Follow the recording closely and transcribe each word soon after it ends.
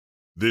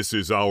This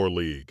is our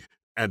league,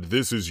 and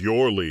this is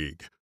your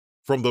league.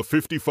 From the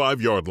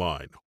 55-yard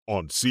line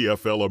on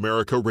CFL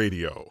America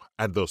Radio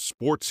and the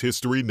Sports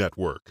History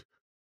Network.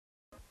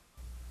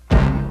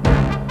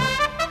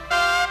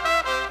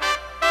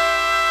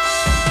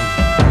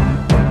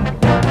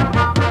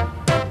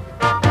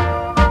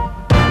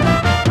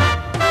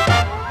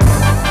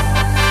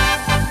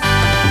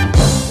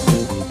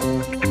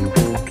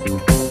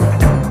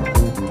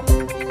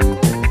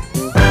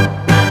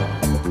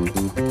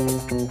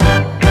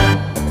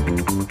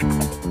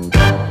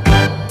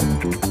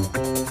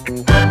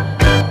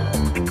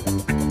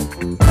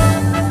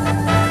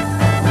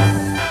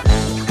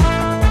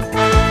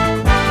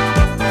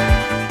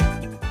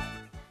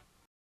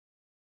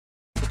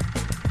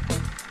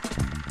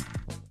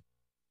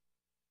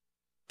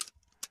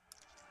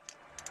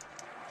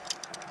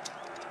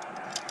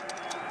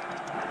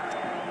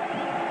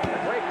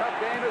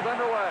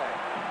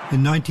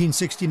 In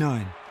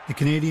 1969, the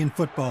Canadian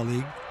Football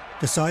League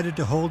decided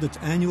to hold its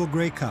annual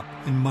Grey Cup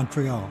in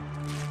Montreal.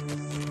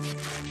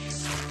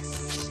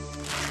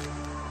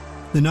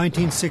 The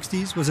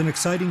 1960s was an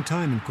exciting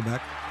time in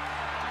Quebec,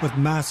 with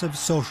massive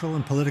social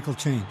and political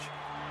change.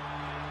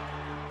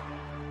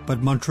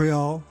 But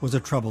Montreal was a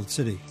troubled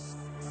city,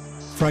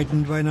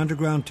 frightened by an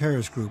underground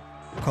terrorist group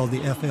called the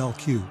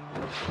FLQ.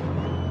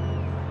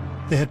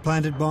 They had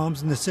planted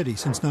bombs in the city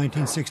since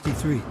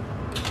 1963.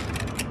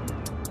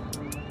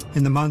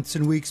 In the months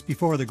and weeks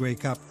before the Grey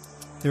Cup,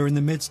 they were in the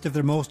midst of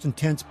their most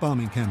intense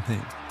bombing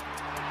campaign.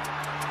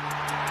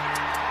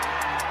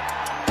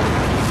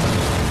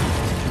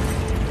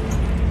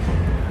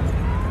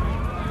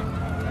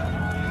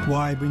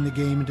 Why bring the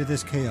game into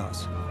this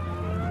chaos,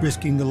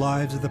 risking the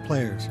lives of the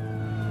players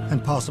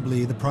and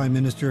possibly the Prime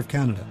Minister of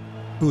Canada,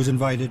 who was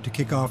invited to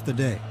kick off the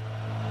day,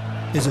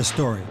 is a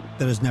story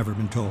that has never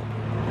been told.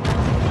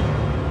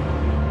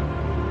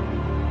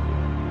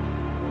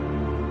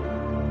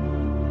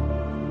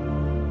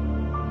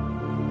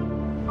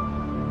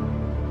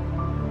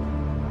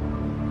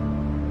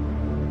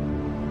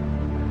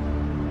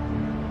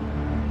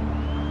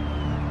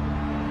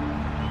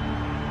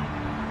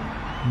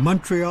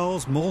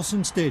 Montreal's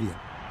Molson Stadium.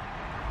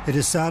 It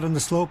has sat on the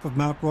slope of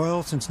Mount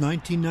Royal since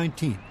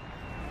 1919,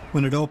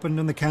 when it opened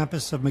on the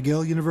campus of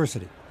McGill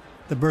University,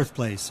 the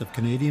birthplace of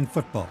Canadian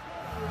football.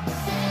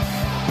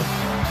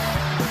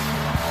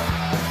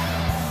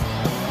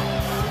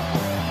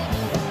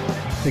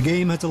 The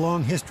game has a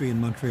long history in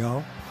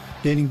Montreal,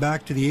 dating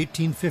back to the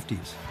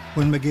 1850s,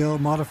 when McGill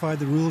modified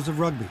the rules of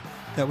rugby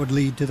that would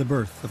lead to the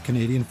birth of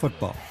Canadian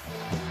football.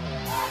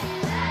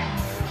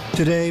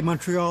 Today,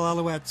 Montreal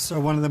Alouettes are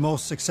one of the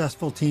most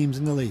successful teams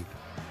in the league.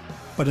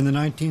 But in the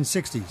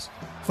 1960s,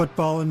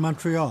 football in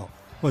Montreal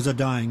was a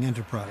dying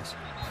enterprise.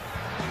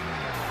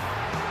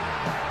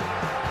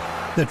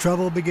 The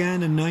trouble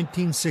began in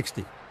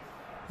 1960,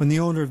 when the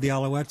owner of the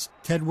Alouettes,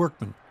 Ted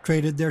Workman,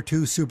 traded their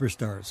two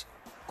superstars,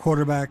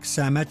 quarterback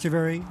Sam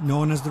Etcheverry,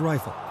 known as the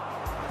Rifle,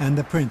 and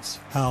the Prince,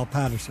 Hal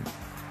Patterson.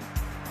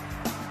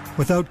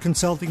 Without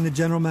consulting the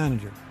general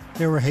manager,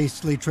 they were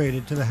hastily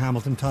traded to the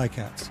Hamilton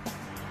Ticats.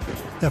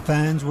 The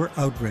fans were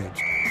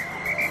outraged.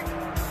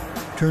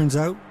 Turns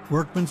out,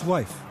 Workman's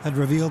wife had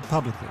revealed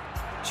publicly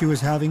she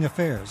was having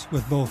affairs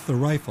with both the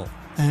Rifle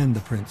and the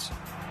Prince.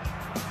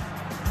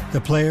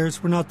 The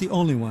players were not the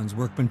only ones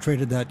Workman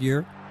traded that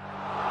year.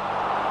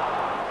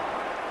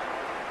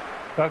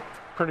 That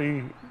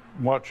pretty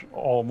much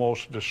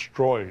almost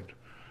destroyed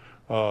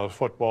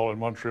football in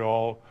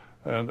Montreal,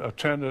 and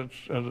attendance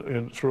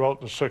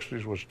throughout the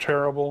 60s was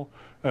terrible,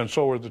 and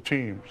so were the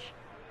teams.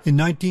 In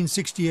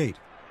 1968,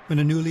 when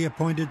a newly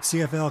appointed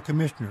CFL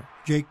commissioner,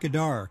 Jake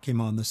Godard,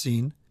 came on the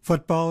scene,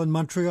 football in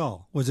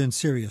Montreal was in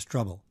serious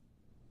trouble.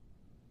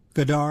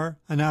 Godard,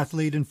 an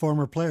athlete and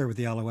former player with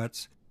the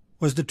Alouettes,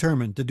 was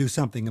determined to do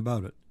something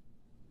about it.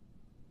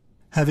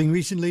 Having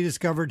recently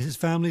discovered his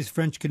family's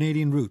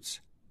French-Canadian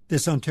roots,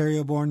 this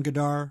Ontario-born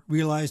Godard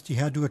realized he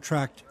had to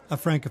attract a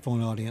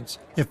francophone audience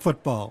if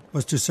football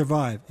was to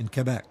survive in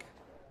Quebec.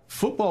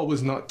 Football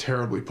was not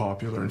terribly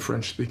popular in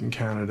French-speaking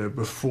Canada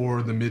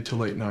before the mid to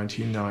late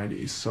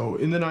 1990s. So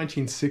in the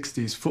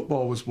 1960s,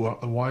 football was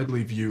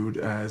widely viewed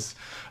as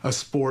a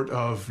sport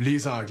of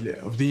les Anglais,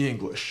 of the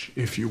English,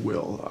 if you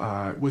will.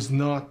 It was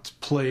not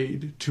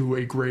played to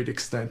a great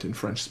extent in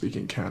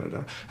French-speaking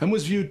Canada and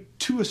was viewed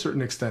to a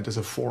certain extent as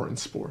a foreign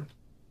sport.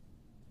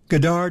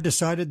 Godard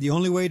decided the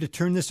only way to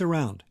turn this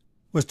around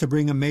was to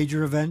bring a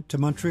major event to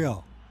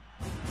Montreal,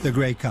 the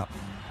Grey Cup.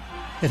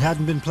 It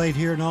hadn't been played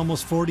here in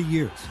almost 40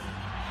 years.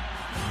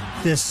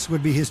 This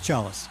would be his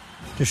chalice,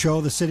 to show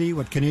the city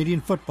what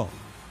Canadian football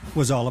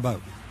was all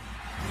about.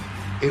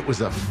 It was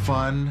a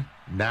fun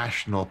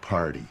national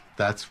party.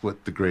 That's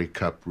what the Grey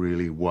Cup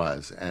really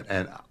was.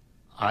 And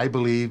I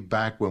believe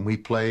back when we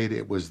played,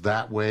 it was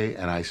that way,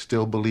 and I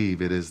still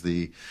believe it is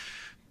the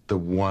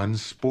one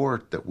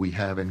sport that we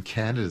have in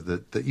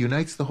Canada that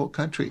unites the whole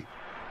country.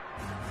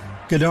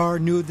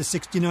 Godard knew the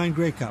 '69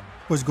 Grey Cup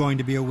was going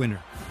to be a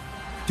winner.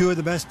 Two of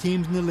the best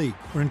teams in the league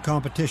were in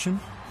competition,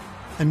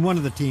 and one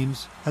of the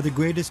teams had the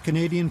greatest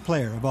Canadian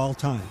player of all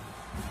time.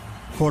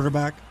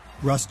 Quarterback,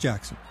 Russ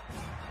Jackson.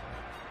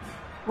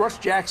 Russ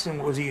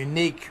Jackson was a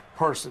unique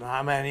person.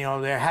 I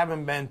mean, there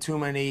haven't been too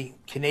many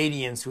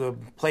Canadians who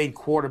have played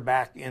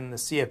quarterback in the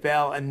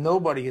CFL, and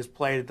nobody has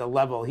played at the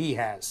level he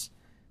has.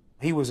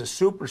 He was a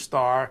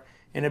superstar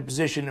in a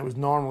position that was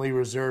normally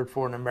reserved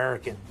for an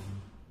American.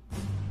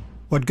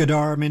 What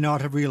Godard may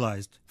not have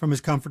realized from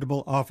his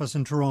comfortable office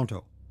in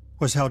Toronto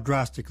was how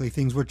drastically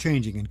things were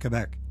changing in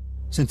Quebec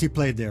since he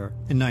played there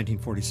in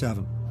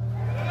 1947.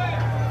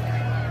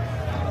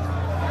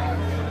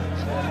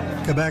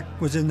 Quebec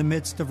was in the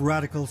midst of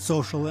radical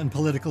social and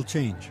political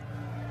change.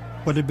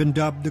 What had been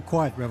dubbed the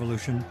Quiet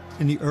Revolution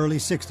in the early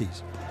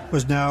 60s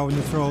was now in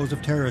the throes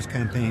of terrorist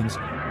campaigns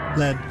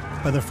led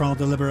by the Front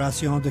de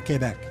Libération de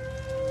Québec,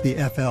 the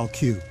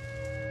FLQ,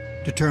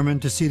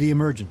 determined to see the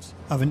emergence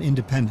of an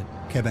independent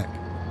Quebec.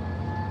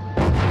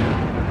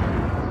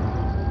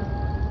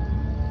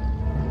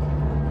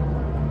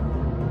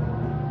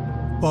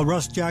 While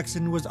Russ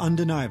Jackson was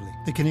undeniably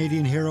the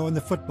Canadian hero in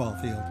the football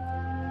field,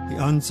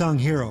 the unsung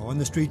hero on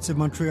the streets of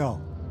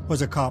Montreal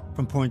was a cop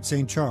from Pointe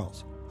St.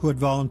 Charles who had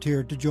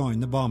volunteered to join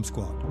the bomb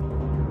squad.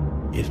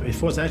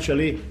 It was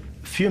actually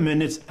a few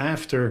minutes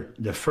after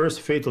the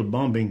first fatal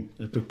bombing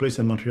that took place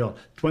in Montreal,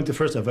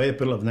 21st of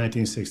April of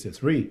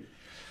 1963.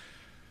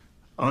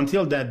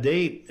 Until that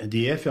day,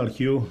 the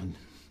FLQ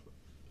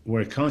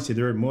were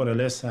considered more or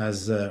less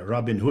as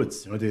Robin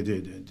Hoods.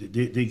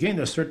 They gained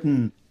a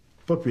certain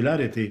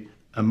popularity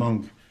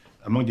among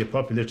the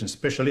population,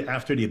 especially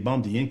after they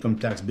bombed the income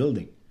tax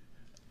building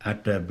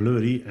at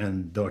Bleury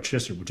and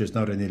Dorchester, which is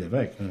now René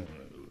Lévesque,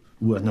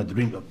 who had not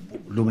dreamed of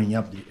blowing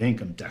up the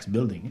income tax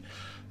building.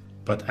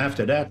 But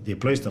after that, they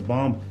placed a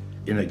bomb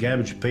in a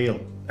garbage pail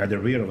at the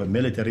rear of a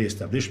military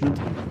establishment,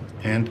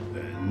 and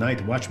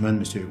night watchman,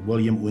 Mr.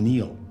 William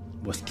O'Neill,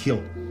 was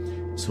killed.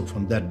 So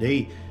from that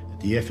day,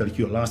 the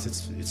FLQ lost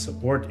its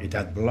support. It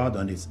had blood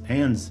on its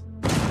hands.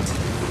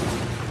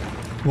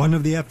 One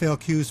of the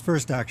FLQ's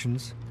first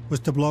actions was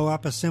to blow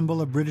up a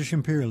symbol of British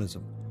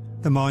imperialism,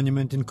 the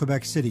monument in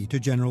Quebec City to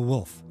General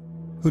Wolfe,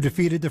 who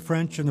defeated the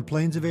French on the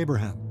Plains of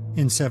Abraham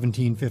in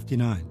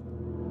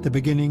 1759, the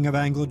beginning of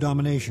Anglo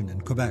domination in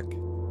Quebec.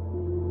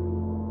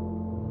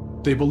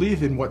 They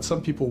believe in what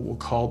some people will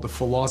call the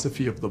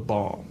philosophy of the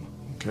bomb,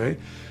 okay?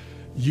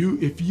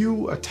 If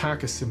you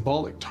attack a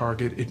symbolic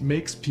target, it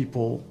makes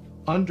people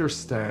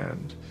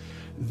understand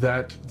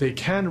that they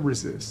can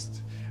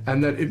resist,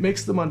 and that it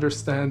makes them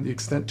understand the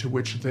extent to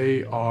which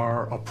they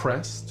are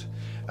oppressed,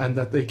 and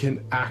that they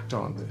can act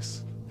on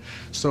this.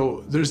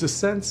 So there's a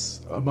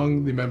sense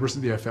among the members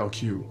of the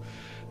FLQ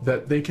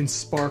that they can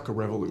spark a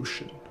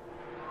revolution.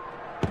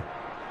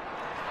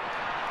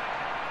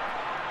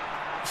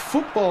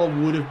 Football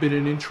would have been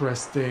an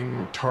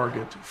interesting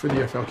target for the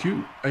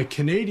FLQ. A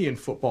Canadian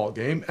football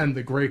game and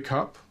the Grey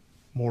Cup,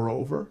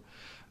 moreover,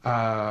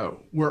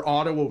 where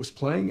Ottawa was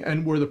playing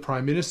and where the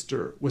Prime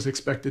Minister was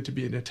expected to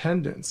be in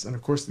attendance. And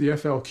of course, the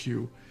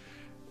FLQ,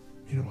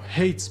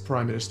 hates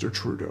Prime Minister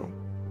Trudeau.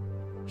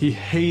 He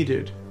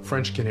hated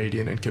French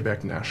Canadian and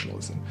Quebec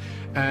nationalism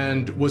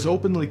and was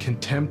openly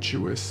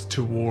contemptuous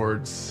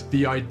towards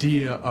the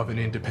idea of an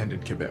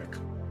independent Quebec.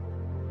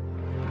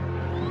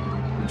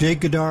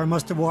 Jake Godard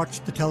must have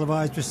watched the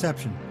televised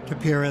reception to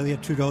Pierre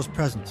Elliott Trudeau's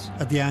presence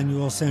at the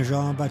annual Saint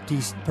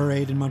Jean-Baptiste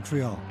parade in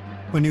Montreal,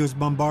 when he was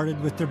bombarded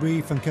with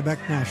debris from Quebec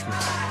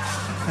nationalists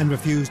and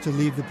refused to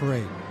leave the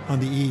parade on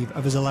the eve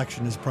of his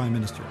election as Prime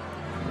Minister.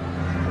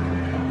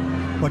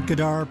 What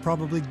Godard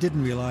probably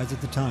didn't realize at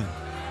the time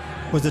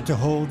was that to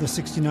hold the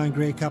 '69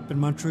 Grey Cup in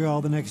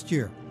Montreal the next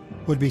year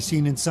would be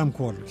seen in some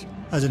quarters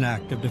as an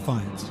act of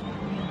defiance.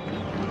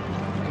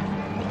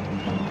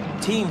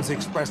 Teams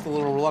expressed a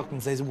little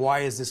reluctance. They said, why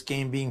is this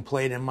game being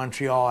played in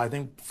Montreal? I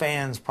think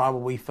fans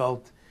probably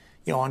felt,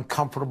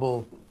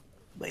 uncomfortable,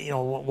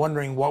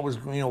 wondering what was,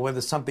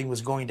 whether something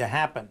was going to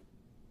happen.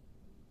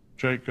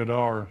 Jake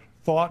Godard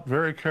thought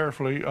very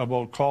carefully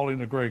about calling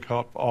the Grey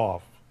Cup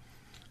off.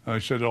 I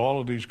said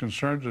all of these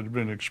concerns had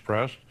been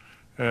expressed,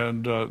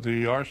 and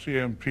the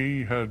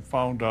RCMP had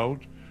found out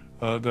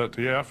that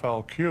the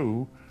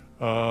FLQ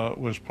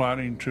was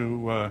planning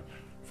to,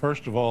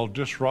 first of all,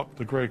 disrupt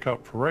the Grey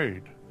Cup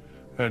parade.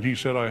 And he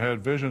said, I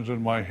had visions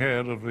in my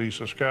head of the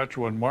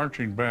Saskatchewan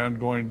marching band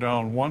going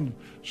down one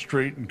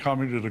street and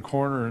coming to the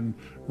corner and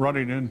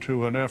running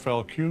into an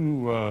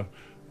FLQ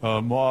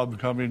mob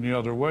coming the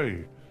other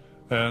way.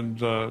 And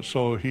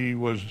so he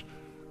was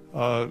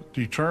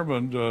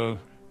determined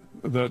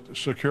that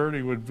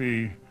security would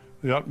be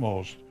the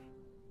utmost.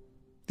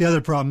 The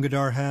other problem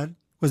Godard had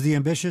was the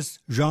ambitious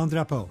Jean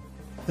Drapeau,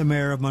 the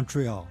mayor of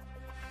Montreal.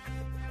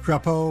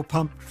 Drapeau,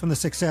 pumped from the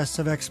success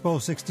of Expo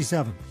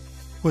 67,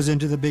 was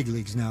into the big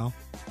leagues now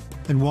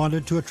and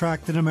wanted to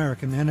attract an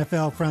American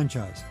NFL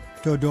franchise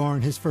to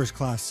adorn his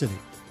first-class city.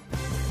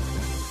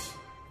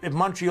 If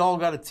Montreal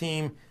got a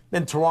team,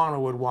 then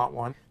Toronto would want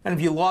one. And if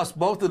you lost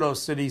both of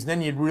those cities,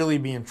 then you'd really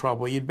be in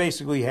trouble. You'd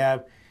basically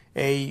have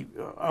a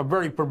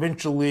very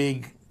provincial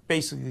league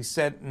basically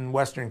set in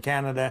Western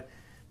Canada,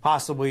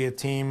 possibly a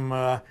team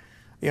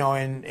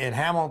in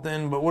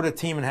Hamilton, but would a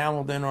team in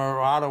Hamilton or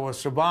Ottawa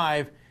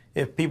survive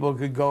if people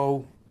could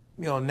go,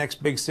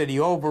 next big city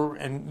over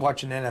and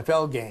watch an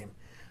NFL game?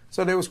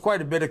 So there was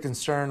quite a bit of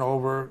concern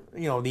over, the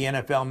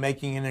NFL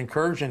making an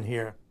incursion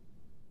here.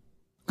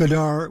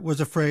 Godard was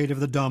afraid of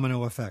the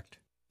domino effect.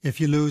 If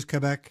you lose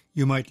Quebec,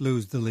 you might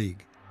lose the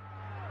league.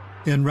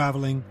 The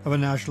unraveling of a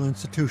national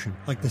institution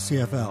like the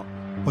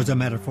CFL was a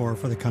metaphor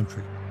for the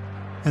country,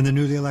 and the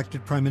newly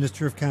elected Prime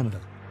Minister of Canada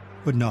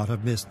would not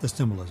have missed the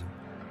symbolism.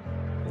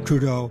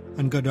 Trudeau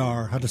and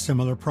Godard had a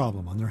similar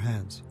problem on their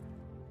hands.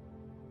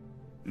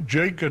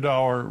 Jake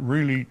Godard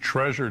really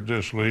treasured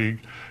this league.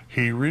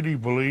 He really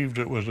believed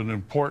it was an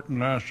important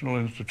national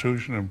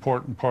institution, an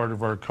important part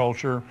of our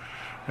culture,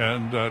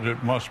 and that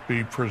it must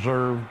be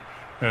preserved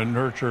and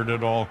nurtured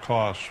at all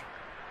costs.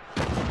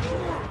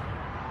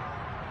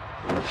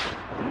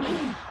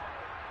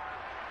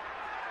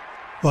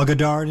 While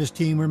Godard and his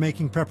team were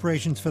making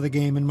preparations for the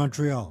game in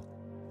Montreal,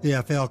 the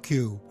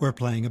FLQ were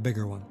playing a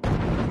bigger one,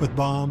 with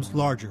bombs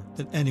larger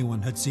than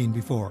anyone had seen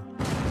before.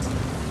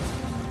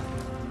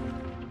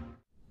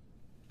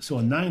 So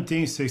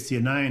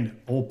 1969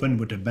 opened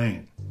with a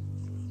bang,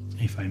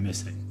 if I may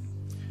say.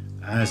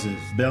 As the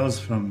bells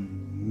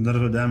from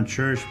Notre Dame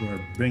Church were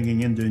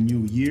bringing in the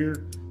new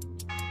year,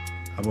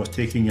 I was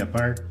taking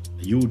apart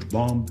a huge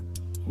bomb,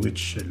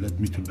 which led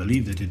me to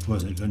believe that it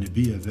was going to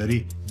be a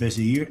very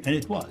busy year, and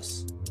it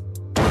was.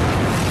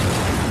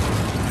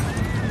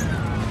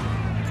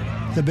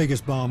 The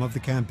biggest bomb of the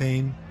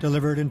campaign,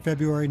 delivered in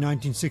February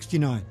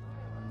 1969,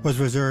 was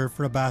reserved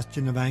for a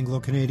bastion of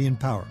Anglo-Canadian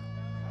power,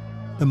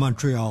 the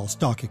Montreal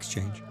Stock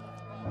Exchange.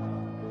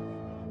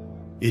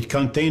 It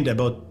contained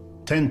about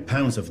 10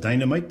 pounds of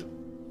dynamite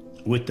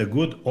with a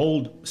good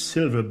old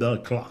silver bell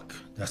clock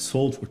that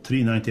sold for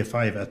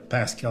 $3.95 at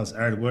Pascal's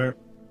Hardware.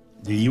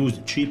 They used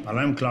a cheap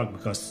alarm clock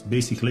because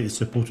basically it's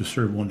supposed to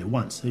serve only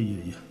once. So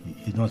you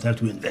don't have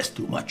to invest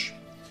too much.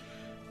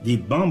 The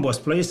bomb was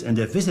placed in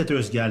the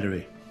visitors'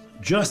 gallery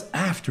just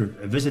after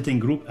a visiting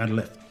group had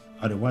left.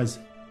 Otherwise,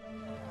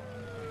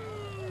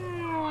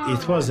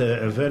 it was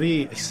a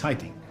very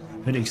exciting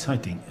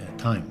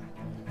time.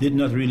 Did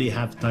not really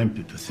have time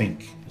to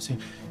think. You see,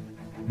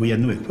 we had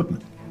no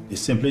equipment. It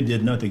simply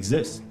did not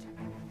exist.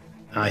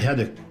 I had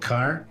a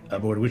car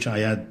about which I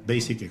had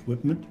basic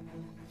equipment,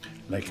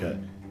 like a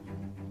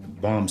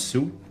bomb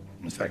suit.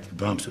 In fact, a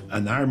bomb suit,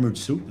 an armored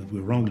suit that we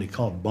wrongly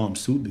called bomb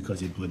suit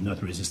because it would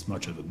not resist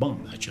much of a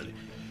bomb, actually.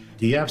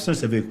 The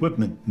absence of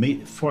equipment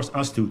forced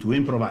us to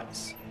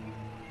improvise.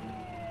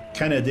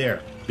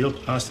 Canadair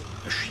built us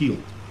a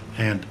shield,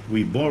 and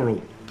we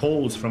borrowed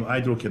poles from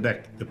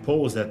Hydro-Quebec, the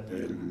poles that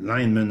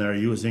linemen are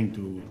using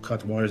to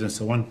cut wires and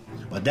so on.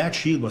 But that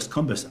shield was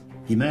cumbersome.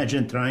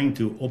 Imagine trying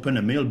to open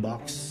a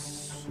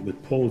mailbox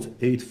with poles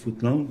 8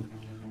 foot long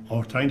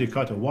or trying to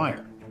cut a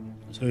wire.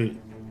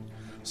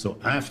 So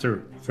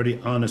after very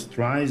honest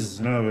tries,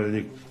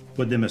 they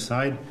put them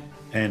aside,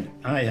 and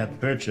I had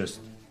purchased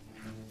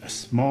a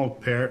small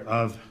pair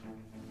of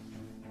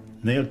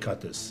nail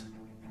cutters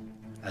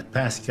at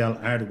Pascal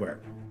Hardware.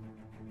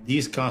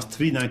 These cost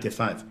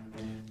 $3.95,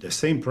 the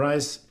same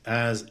price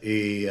as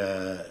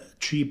a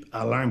cheap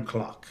alarm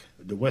clock,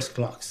 the West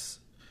clocks,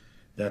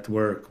 that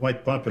were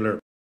quite popular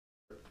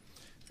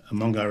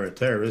among our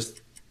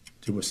terrorists.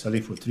 They were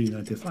selling for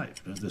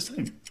 $3.95. That's the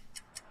same.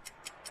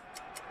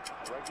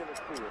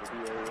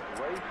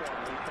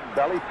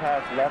 Belly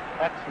pass left,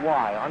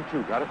 XY on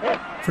 2. Got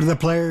it. For the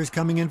players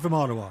coming in from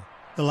Ottawa,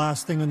 the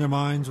last thing on their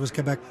minds was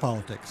Quebec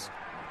politics.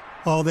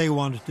 All they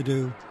wanted to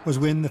do was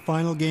win the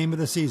final game of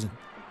the season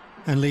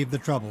and leave the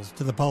troubles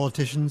to the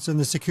politicians and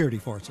the security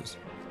forces.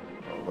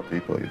 Well,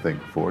 people, you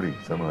think 40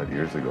 some odd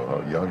years ago,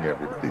 how young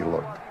everybody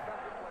looked.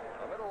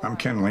 I'm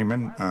Ken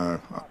Lehman.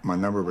 My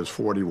number was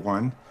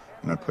 41,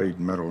 and I played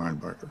middle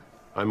linebacker.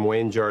 I'm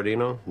Wayne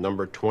Giardino,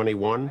 number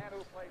 21.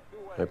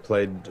 I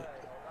played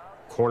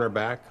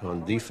cornerback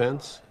on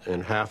defense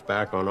and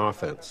halfback on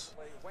offense.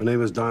 My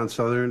name is Don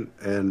Southern,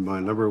 and my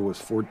number was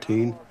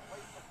 14.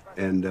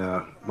 And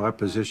my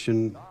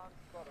position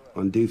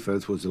on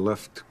defense was the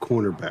left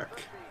cornerback.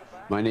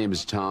 My name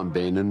is Tom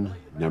Bainan,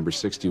 number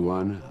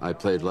 61. I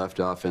played left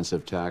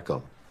offensive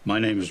tackle. My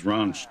name is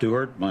Ron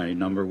Stewart. My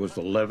number was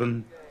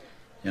 11,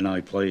 and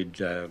I played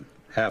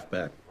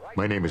halfback.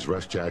 My name is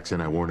Russ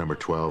Jackson. I wore number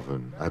 12,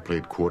 and I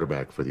played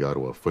quarterback for the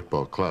Ottawa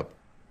Football Club.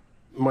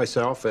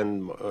 Myself,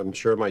 and I'm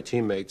sure my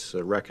teammates,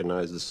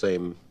 recognize the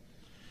same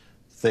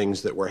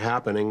things that were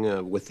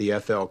happening with the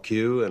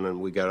FLQ, and then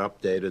we got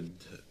updated,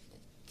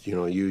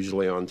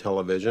 usually on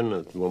television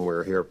when we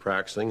were here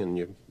practicing, and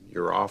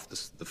you're off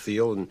the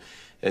field,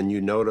 and you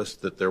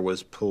noticed that there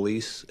was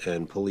police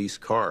and police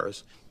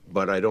cars.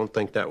 But I don't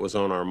think that was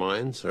on our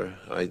minds.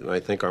 I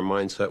think our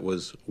mindset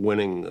was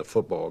winning a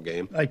football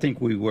game. I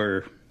think we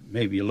were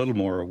maybe a little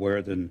more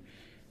aware than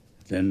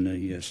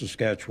the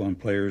Saskatchewan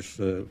players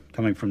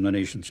coming from the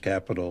nation's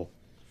capital.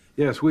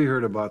 Yes, we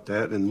heard about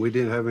that, and we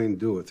didn't have anything to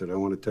do with it, I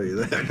want to tell you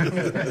that.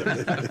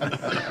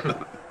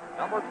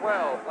 Number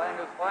 12, playing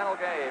his final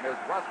game, is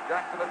Russ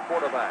Jackson at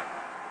quarterback.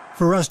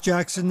 For Russ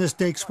Jackson, the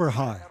stakes were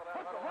high.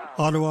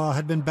 Ottawa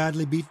had been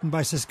badly beaten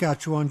by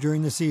Saskatchewan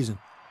during the season,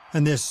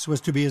 and this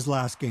was to be his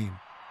last game.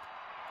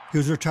 He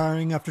was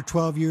retiring after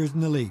 12 years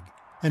in the league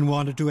and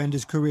wanted to end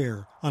his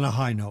career on a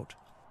high note.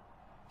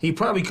 He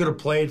probably could have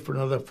played for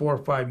another 4 or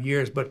 5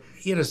 years, but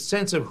he had a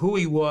sense of who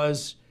he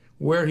was,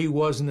 where he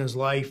was in his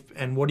life,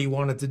 and what he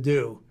wanted to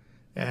do.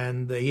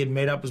 And he had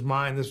made up his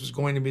mind this was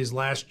going to be his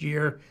last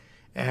year,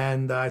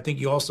 and I think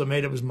he also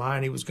made up his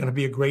mind it was going to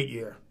be a great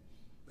year.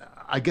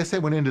 I guess I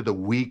went into the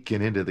week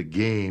and into the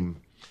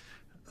game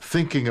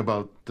thinking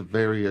about the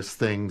various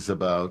things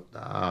about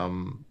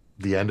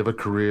the end of a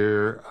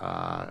career,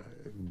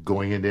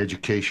 going into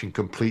education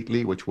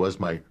completely, which was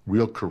my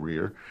real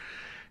career.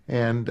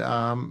 And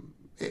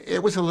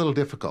it was a little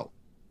difficult.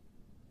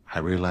 I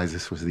realized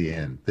this was the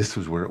end. This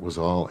was where it was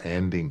all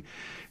ending.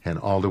 And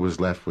all there was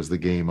left was the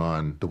game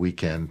on the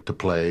weekend to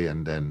play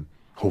and then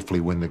hopefully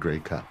win the Grey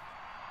Cup.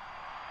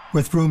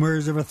 With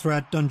rumors of a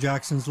threat on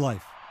Jackson's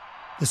life,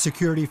 the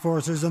security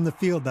forces on the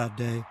field that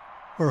day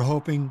were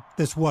hoping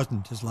this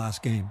wasn't his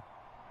last game.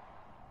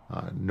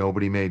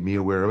 Nobody made me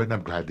aware of it, and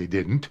I'm glad they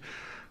didn't.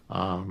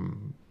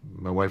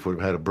 My wife would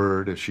have had a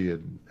bird if she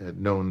had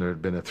known there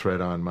had been a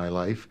threat on my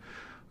life.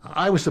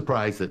 I was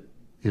surprised that,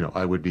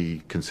 I would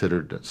be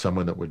considered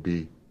someone that would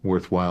be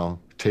worthwhile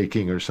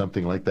taking or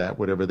something like that,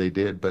 whatever they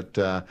did. But,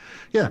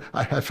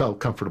 I felt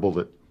comfortable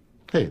that,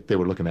 hey, they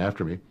were looking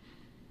after me.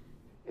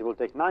 It will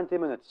take 90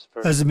 minutes.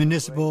 As the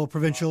municipal,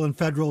 provincial, and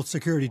federal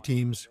security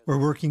teams were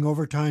working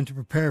overtime to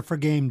prepare for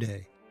game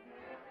day,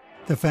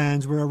 the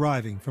fans were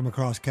arriving from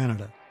across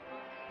Canada.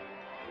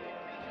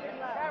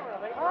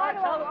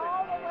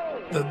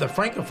 The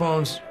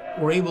Francophones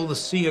were able to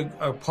see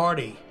a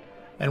party,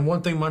 and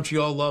one thing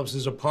Montreal loves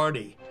is a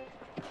party.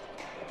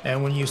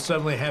 And when you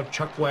suddenly have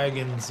chuck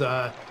wagons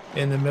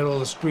in the middle of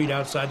the street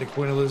outside the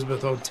Queen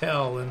Elizabeth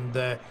Hotel,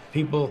 and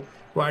people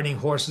riding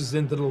horses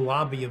into the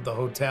lobby of the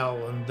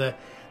hotel, and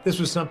this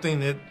was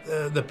something that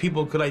the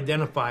people could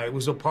identify. It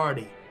was a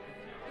party.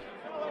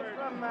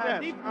 From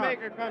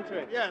Diefenbaker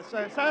country. Yes,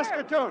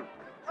 Saskatoon.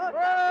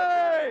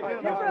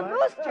 You're from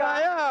Moose Jaw.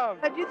 I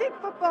am. Do you think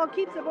football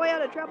keeps a boy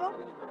out of trouble?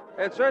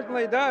 It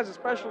certainly does,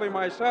 especially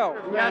myself.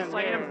 Yes,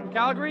 I am from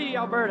Calgary,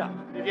 Alberta.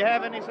 Did you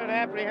have any sort of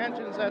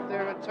apprehensions that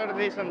there would sort of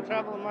be some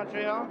trouble in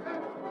Montreal?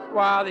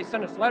 Well, they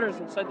sent us letters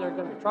and said there's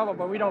going to be trouble,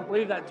 but we don't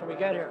believe that until we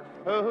get here.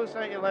 Who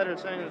sent you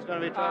letters saying there's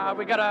going to be trouble?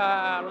 We got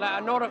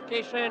a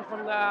notification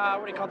from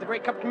the Grey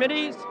Cup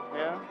committees.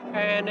 Yeah.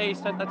 And they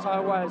said that's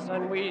how it was,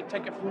 and we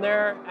take it from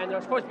there. And there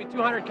was supposed to be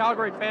 200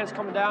 Calgary fans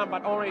coming down,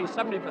 but only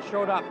 70 of us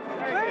showed up.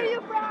 Where are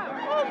you from?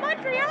 Oh,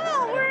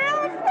 Montreal. Where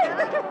else?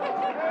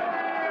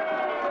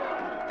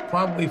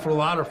 Probably for a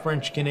lot of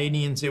French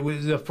Canadians, it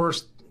was the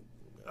first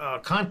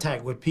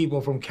contact with people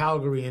from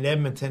Calgary and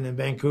Edmonton and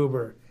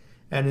Vancouver.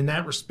 And in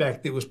that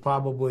respect, it was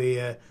probably,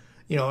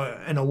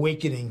 an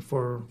awakening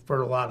for a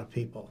lot of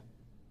people.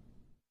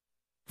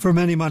 For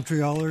many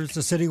Montrealers,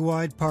 the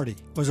citywide party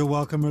was a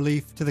welcome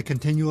relief to the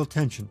continual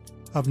tension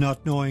of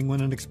not knowing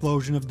when an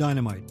explosion of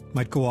dynamite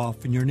might go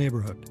off in your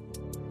neighborhood.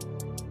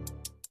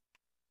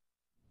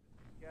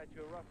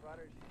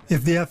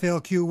 If the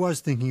FLQ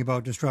was thinking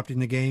about disrupting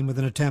the game with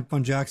an attempt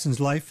on Jackson's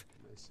life,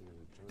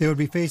 they would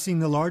be facing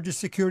the largest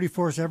security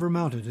force ever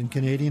mounted in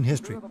Canadian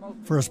history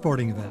for a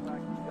sporting event.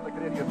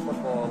 Canadian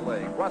Football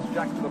League. Wes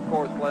Jackson, of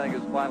course, playing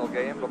his final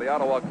game for the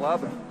Ottawa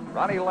club.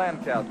 Ronnie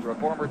Lancaster, a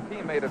former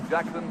teammate of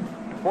Jackson,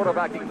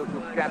 quarterbacking the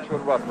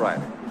Saskatchewan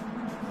Roughriders.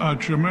 A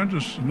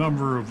tremendous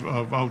number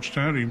of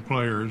outstanding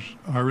players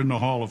are in the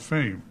Hall of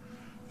Fame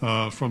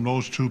from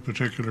those two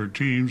particular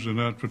teams in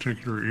that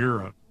particular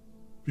era.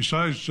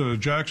 Besides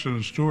Jackson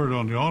and Stewart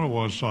on the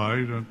Ottawa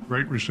side,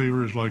 great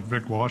receivers like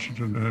Vic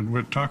Washington and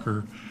Whit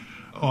Tucker.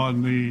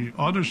 On the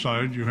other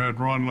side, you had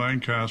Ron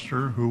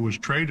Lancaster, who was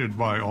traded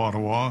by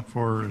Ottawa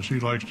for, as he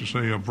likes to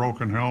say, a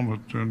broken helmet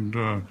and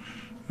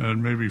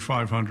maybe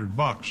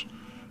 $500.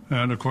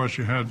 And of course,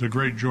 you had the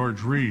great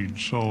George Reed.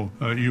 So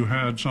you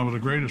had some of the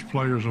greatest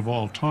players of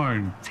all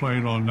time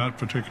playing on that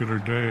particular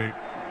day.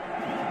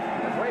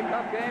 The Grey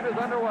Cup game is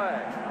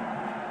underway.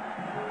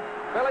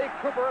 Billy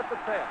Cooper at the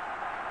tip.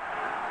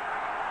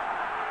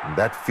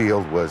 That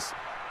field was,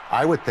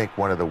 I would think,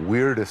 one of the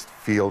weirdest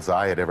fields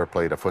I had ever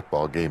played a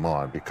football game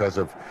on because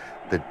of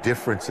the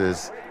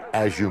differences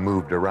as you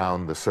moved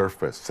around the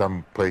surface.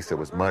 Some place it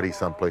was muddy,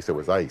 some place it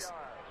was ice.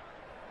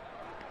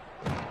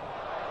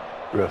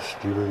 Russ,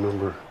 do you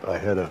remember I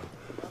had a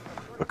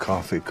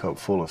coffee cup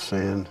full of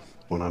sand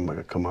when I'm going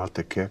to come out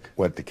to kick?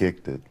 What, to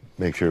kick to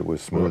make sure it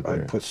was smooth?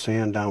 I'd put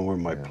sand down where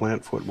my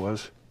plant foot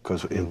was,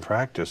 because in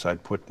practice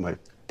I'd put my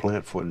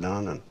plant foot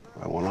down and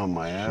I went on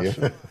my ass.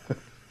 Yeah.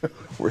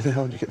 Where the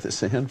hell did you get the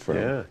sand from?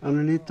 Yeah,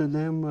 underneath the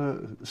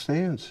damn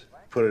stands.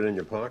 Put it in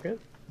your pocket?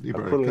 I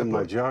put it in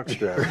my jock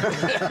strap.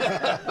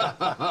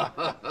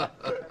 A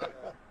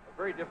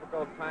very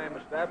difficult time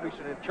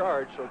establishing in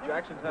charge, so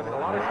Jackson's having a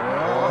lot of time.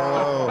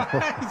 Oh,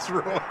 that's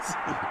Ross.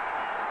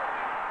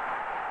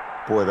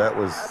 Boy,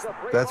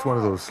 that's one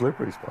of those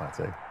slippery spots,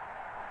 eh?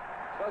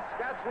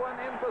 Saskatchewan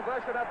in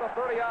possession at the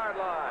 30-yard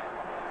line.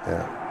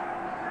 Yeah.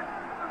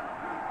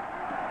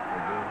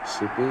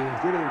 Soupy.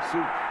 Get him,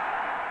 Soup.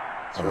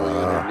 Throwing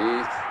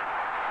underneath.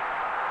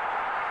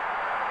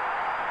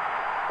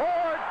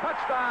 Ford,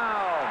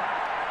 touchdown!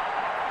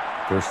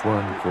 First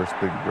one, first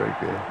big break,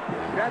 eh?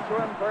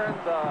 Saskatchewan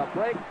turns a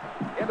break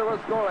into a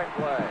scoring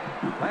play.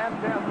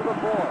 Lancaster to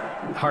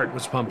Ford. Heart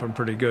was pumping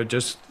pretty good,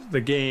 just the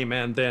game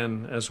and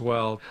then as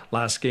well.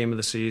 Last game of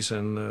the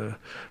season, the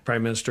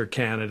Prime Minister of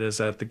Canada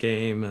is at the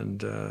game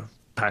and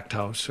packed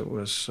house. It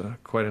was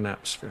quite an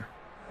atmosphere.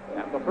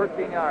 At the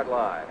 13-yard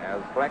line,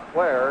 as Frank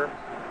Clair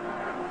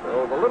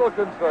shows a little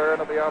concern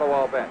of the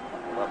Ottawa bench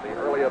about the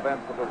early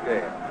events of this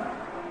game.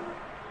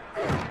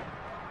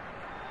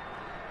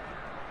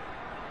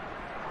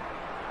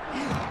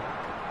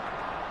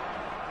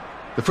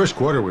 The first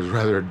quarter was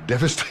rather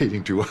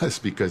devastating to us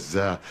because,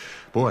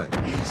 boy,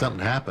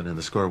 something happened and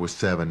the score was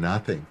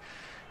 7-0.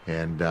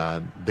 And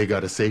they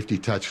got a safety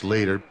touch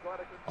later.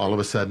 All of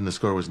a sudden, the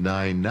score was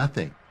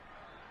 9-0.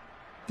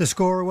 The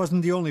score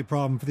wasn't the only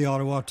problem for the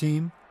Ottawa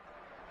team.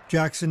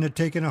 Jackson had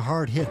taken a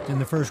hard hit in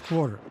the first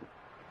quarter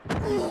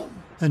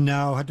and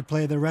now had to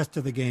play the rest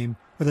of the game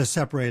with a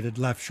separated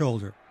left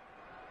shoulder.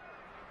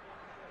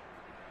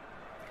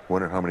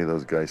 Wonder how many of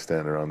those guys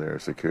standing around there are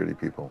security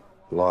people.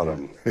 A lot of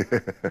them.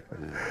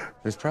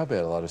 There's probably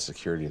a lot of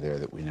security there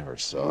that we never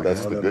saw.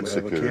 That's the good Have a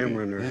security.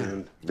 camera in their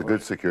hand. The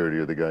good security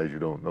are the guys you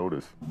don't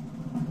notice.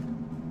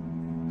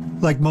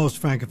 Like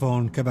most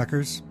Francophone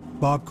Quebecers,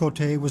 Bob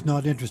Cote was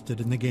not interested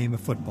in the game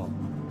of football.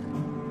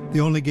 The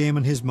only game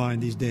on his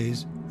mind these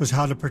days was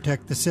how to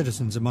protect the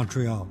citizens of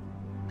Montreal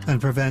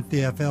and prevent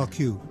the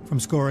FLQ from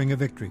scoring a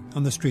victory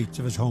on the streets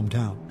of his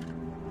hometown.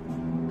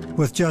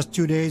 With just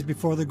 2 days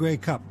before the Grey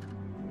Cup,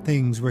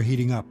 things were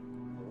heating up.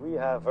 We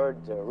have heard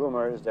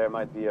rumors there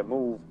might be a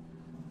move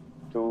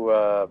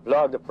to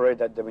block the parade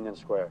at Dominion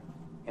Square.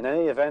 In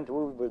any event,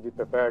 we will be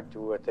prepared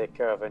to take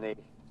care of any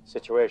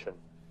situation.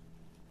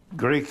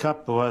 Grey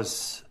Cup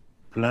was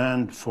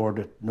planned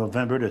for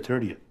November the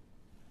 30th.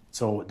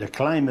 So the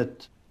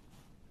climate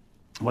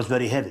was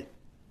very heavy.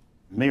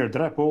 Mayor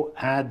Drapeau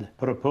had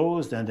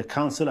proposed and the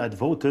council had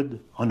voted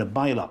on a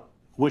bylaw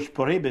which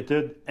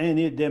prohibited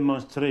any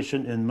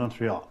demonstration in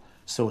Montreal.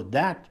 So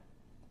that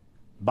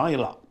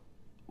bylaw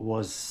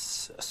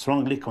was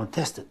strongly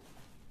contested.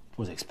 It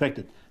was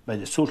expected by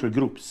the social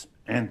groups,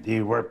 and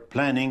they were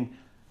planning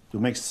to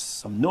make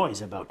some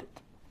noise about it.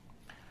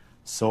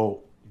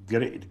 So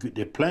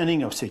the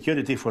planning of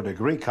security for the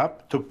Grey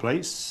Cup took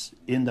place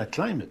in that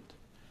climate.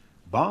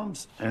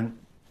 Bombs and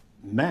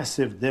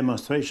massive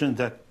demonstrations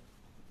that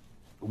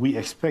we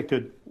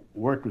expected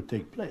were to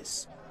take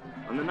place.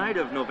 On the night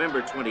of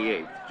November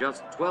 28th,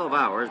 just 12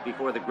 hours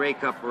before the Grey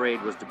Cup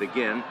parade was to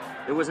begin,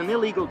 there was an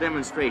illegal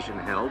demonstration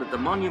held at the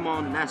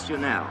Monument National,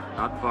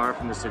 not far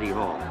from the City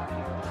Hall.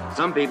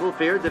 Some people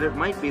feared that it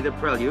might be the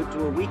prelude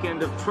to a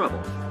weekend of trouble.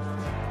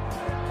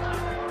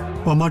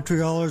 While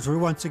Montrealers were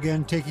once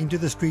again taking to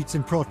the streets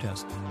in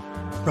protest,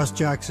 Russ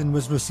Jackson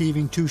was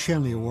receiving 2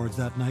 Shenley Awards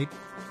that night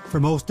for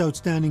Most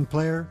Outstanding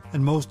Player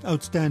and Most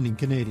Outstanding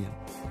Canadian.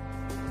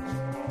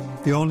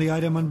 The only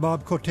item on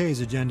Bob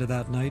Cote's agenda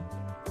that night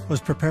was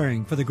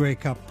preparing for the Grey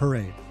Cup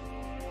parade.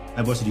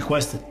 I was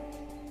requested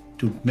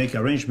to make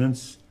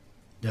arrangements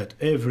that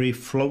every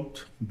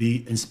float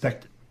be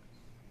inspected.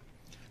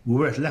 We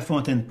were at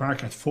LaFontaine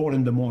Park at 4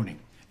 in the morning,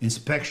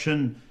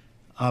 inspection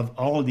of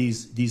all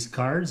these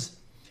cars,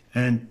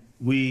 and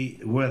we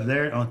were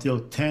there until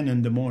 10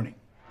 in the morning.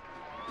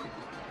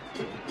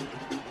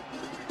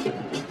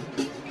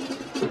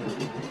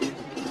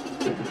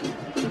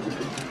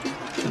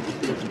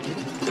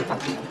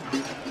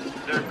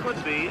 There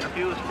could be a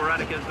few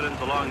sporadic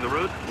incidents along the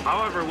route.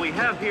 However, we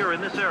have here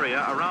in this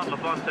area around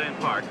LaFontaine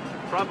Park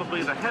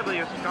probably the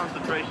heaviest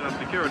concentration of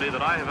security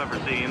that I have ever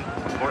seen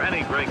for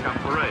any Grey Cup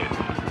parade.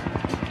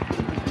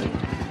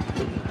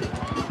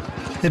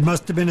 It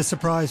must have been a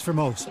surprise for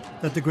most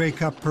that the Grey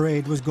Cup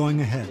parade was going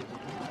ahead,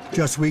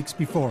 just weeks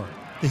before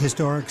the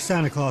historic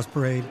Santa Claus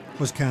parade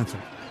was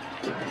cancelled.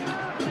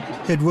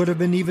 It would have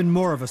been even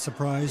more of a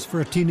surprise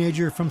for a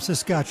teenager from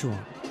Saskatchewan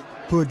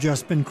who had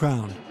just been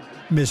crowned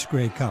Miss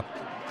Grey Cup.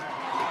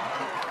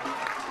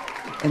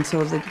 And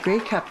so the Grey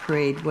Cup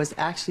parade was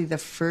actually the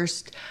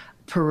first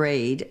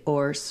parade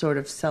or sort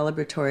of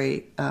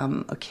celebratory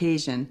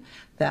occasion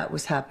that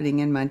was happening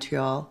in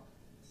Montreal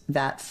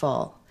that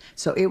fall.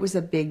 So it was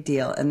a big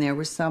deal, and there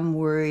was some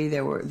worry.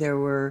 There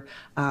were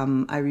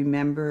I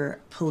remember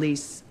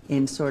police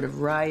in sort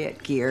of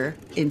riot gear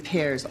in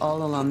pairs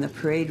all along the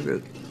parade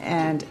route,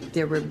 and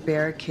there were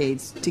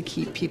barricades to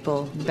keep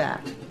people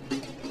back.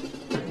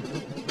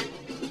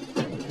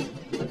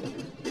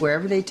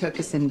 Wherever they took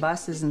us in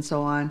buses and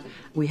so on,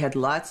 we had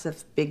lots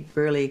of big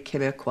burly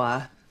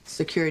Quebecois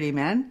security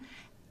men,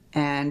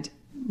 and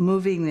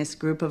moving this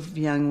group of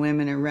young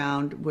women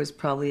around was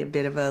probably a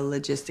bit of a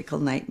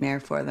logistical nightmare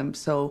for them.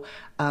 So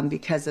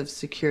because of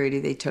security,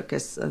 they took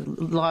us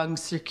long,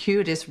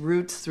 circuitous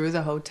routes through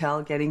the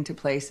hotel, getting to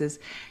places.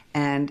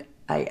 And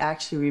I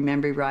actually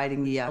remember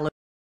riding the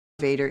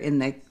elevator in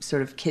the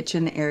sort of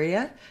kitchen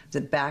area,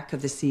 the back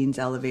of the scenes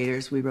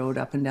elevators. We rode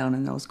up and down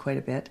in those quite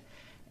a bit.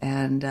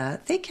 and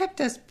they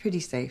kept us pretty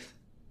safe.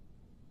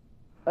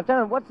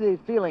 Lieutenant, what's the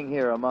feeling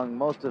here among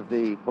most of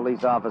the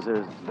police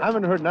officers? I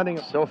haven't heard nothing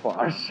so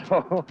far,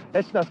 so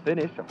it's not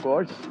finished, of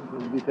course. It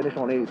will be finished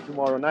only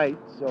tomorrow night,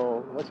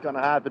 so what's going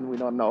to happen, we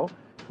don't know.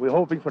 We're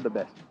hoping for the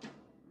best.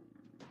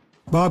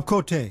 Bob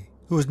Cote,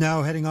 who is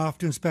now heading off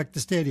to inspect the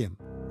stadium,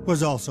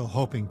 was also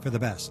hoping for the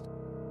best.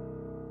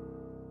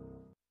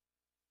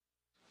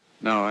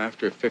 Now,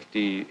 after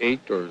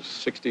 58 or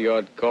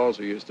 60-odd calls,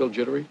 are you still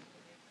jittery?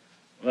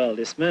 Well,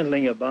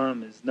 dismantling a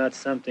bomb is not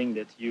something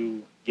that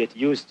you get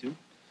used to,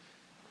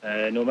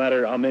 no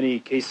matter how many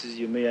cases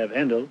you may have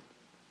handled.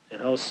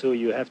 And also,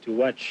 you have to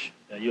watch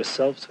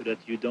yourself so that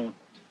you don't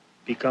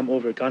become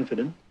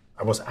overconfident.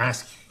 I was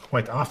asked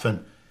quite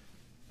often,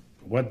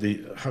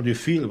 how do you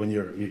feel when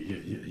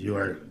you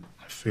are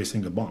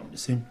facing a bomb? You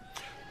see,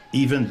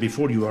 even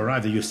before you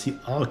arrive, you see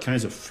all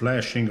kinds of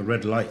flashing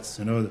red lights.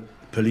 You know, the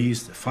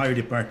police, the fire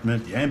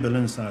department, the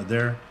ambulance are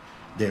there.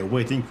 They're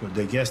waiting for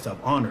the guest of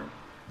honor.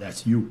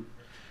 That's you.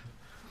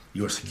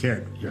 You're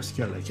scared. You're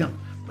scared like him,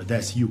 but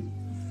that's you.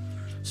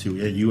 So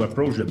you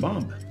approach the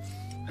bomb,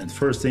 and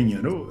first thing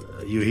you know,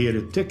 you hear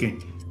it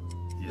ticking.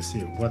 You say,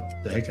 what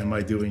the heck am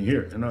I doing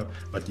here? You know,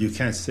 but you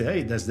can't say,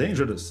 hey, that's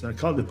dangerous.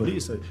 Call the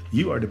police.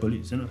 You are the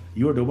police. You know,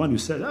 you're the one who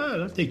said,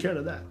 I'll take care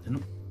of that. You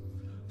know,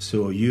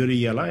 so you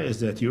realize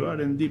that you are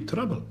in deep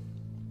trouble.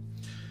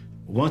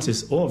 Once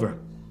it's over,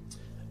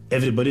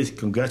 everybody's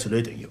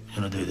congratulating you.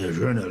 You know, the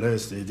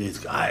journalists,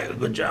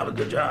 good job.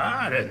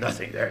 There's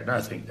nothing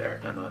there.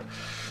 You know.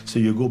 So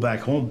you go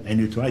back home and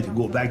you try to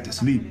go back to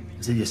sleep.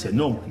 So you say,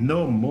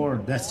 no more.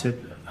 That's it.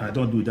 I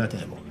don't do that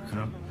anymore. You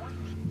know.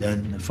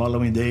 Then the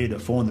following day, the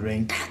phone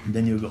rings, and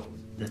then you go.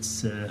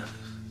 That's the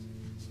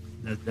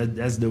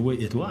way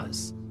it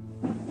was.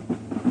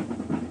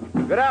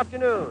 Good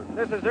afternoon.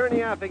 This is Ernie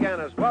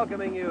Afghanis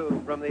welcoming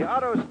you from the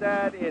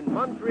Autostad in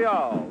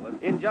Montreal.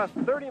 In just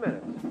 30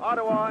 minutes,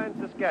 Ottawa and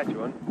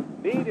Saskatchewan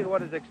meet in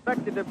what is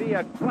expected to be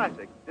a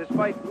classic,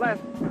 despite less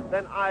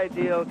than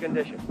ideal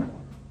conditions.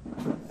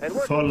 And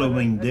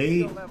following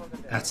day,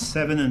 at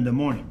 7 in the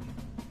morning,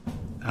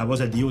 I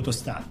was at the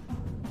Autostad,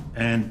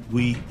 and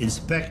we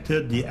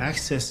inspected the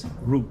access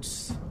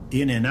routes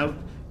in and out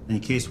in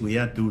case we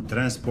had to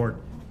transport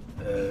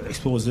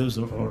explosives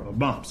or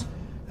bombs.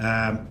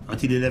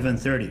 Until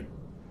 11:30.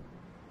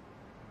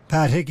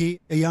 Pat Hickey,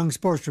 a young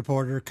sports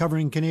reporter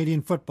covering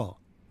Canadian football,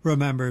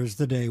 remembers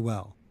the day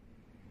well.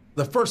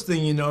 The first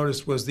thing you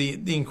noticed was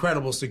the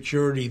incredible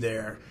security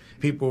there.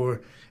 People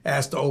were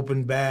asked to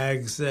open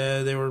bags.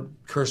 There were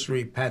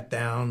cursory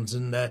pat-downs.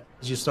 And as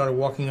you started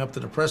walking up to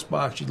the press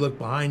box, you'd look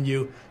behind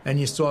you, and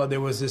you saw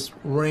there was this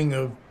ring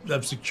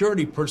of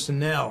security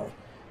personnel.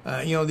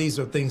 These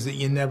are things that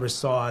you never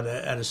saw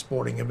at a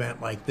sporting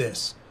event like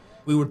this.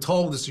 We were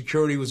told the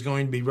security was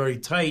going to be very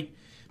tight,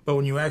 but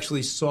when you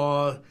actually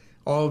saw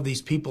all of these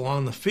people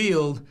on the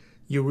field,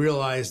 you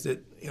realized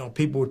that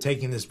people were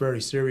taking this very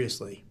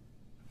seriously.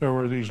 There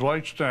were these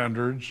light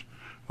standards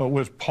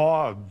with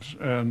pods,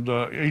 and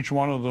each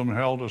one of them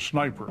held a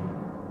sniper.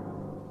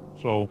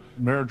 So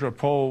Mayor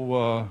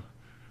Drapeau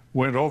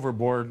went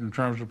overboard in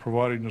terms of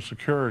providing the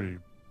security.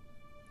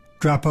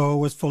 Drapeau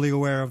was fully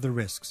aware of the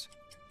risks.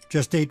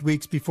 Just 8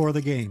 weeks before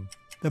the game,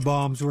 the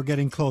bombs were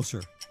getting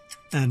closer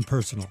and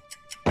personal.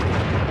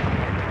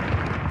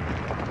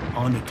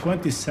 On the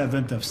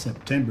 27th of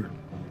September,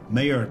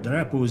 Mayor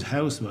Drapeau's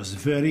house was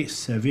very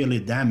severely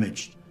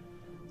damaged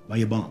by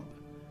a bomb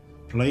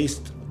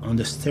placed on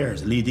the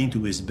stairs leading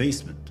to his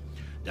basement.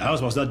 The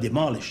house was not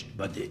demolished,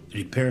 but the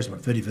repairs were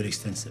very, very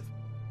extensive.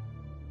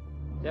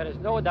 There is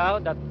no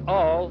doubt that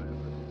all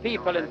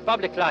people in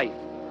public life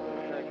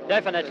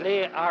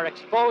definitely are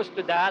exposed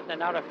to that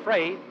and are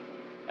afraid,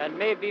 and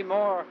maybe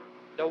more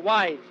the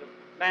wives of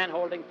men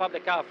holding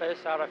public office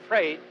are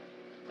afraid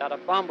that a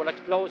bomb will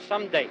explode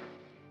someday.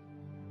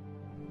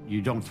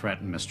 You don't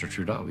threaten Mr.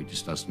 Trudeau. He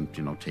just doesn't,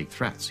 take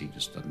threats. He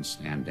just doesn't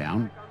stand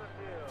down.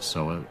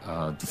 So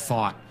the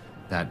thought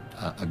that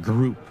a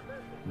group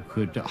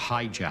could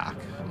hijack,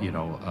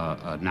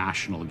 a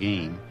national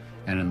game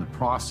and in the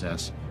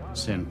process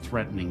send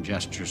threatening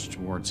gestures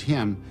towards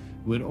him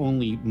would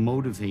only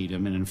motivate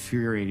him and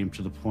infuriate him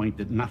to the point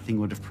that nothing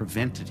would have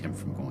prevented him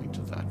from going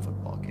to that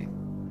football game.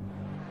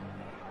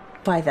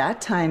 By that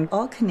time,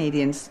 all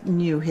Canadians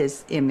knew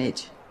his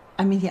image.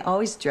 I mean, he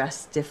always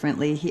dressed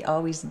differently. He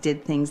always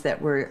did things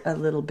that were a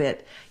little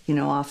bit,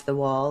 off the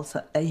wall.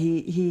 So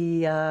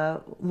he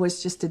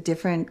was just a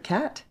different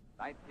cat.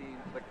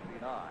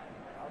 1969.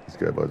 He's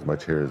got about as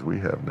much hair as we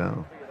have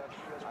now.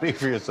 Speak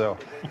for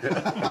yourself.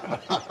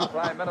 The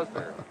Prime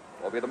Minister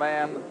will be the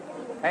man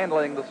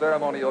handling the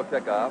ceremonial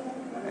kickoff,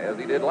 as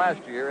he did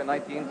last year in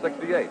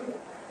 1968.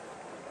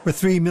 With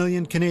 3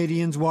 million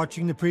Canadians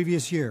watching the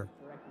previous year,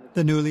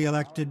 the newly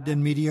elected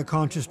and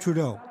media-conscious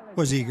Trudeau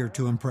was eager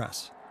to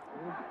impress.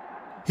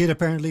 He had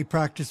apparently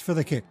practiced for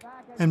the kick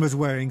and was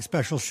wearing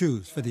special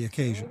shoes for the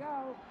occasion.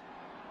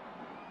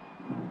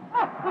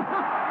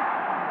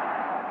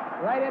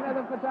 right into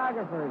the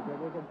photographers. If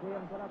we can see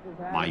him put up his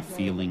hand. My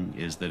feeling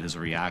is that his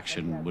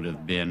reaction would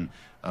have been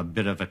a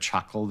bit of a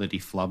chuckle that he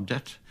flubbed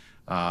it.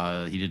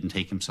 He didn't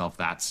take himself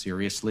that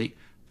seriously.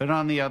 But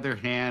on the other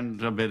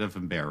hand, a bit of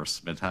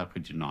embarrassment. How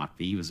could you not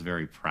be? He was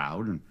very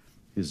proud, and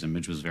his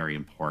image was very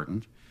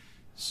important.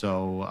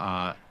 So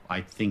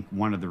I think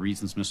one of the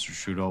reasons Mr.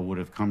 Trudeau would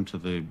have come to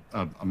the,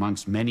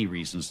 amongst many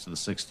reasons, to the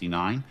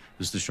 69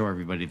 was to show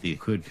everybody that he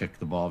could kick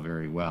the ball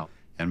very well.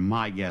 And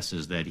my guess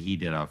is that he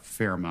did a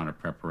fair amount of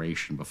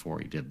preparation before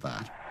he did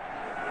that.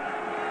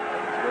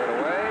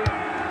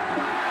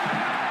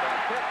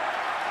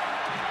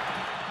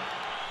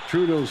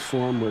 Trudeau's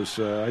form was,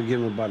 I'd give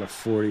him about a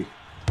 40.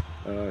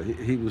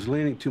 He was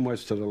leaning too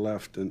much to the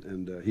left,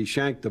 and he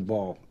shanked the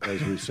ball,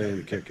 as we say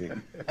in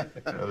kicking.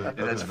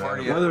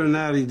 Other than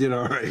that, he did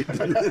all right.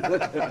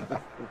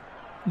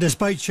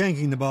 Despite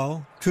shanking the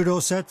ball, Trudeau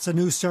sets a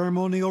new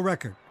ceremonial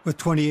record with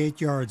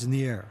 28 yards in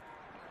the air,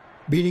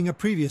 beating a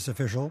previous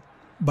official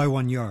by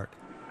 1 yard.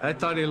 I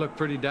thought he looked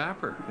pretty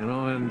dapper, you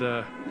know,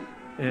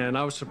 and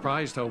I was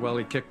surprised how well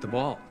he kicked the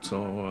ball.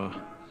 So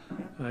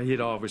he'd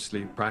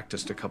obviously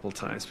practiced a couple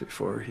times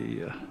before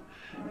he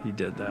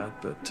did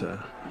that, but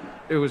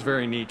it was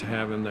very neat to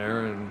have him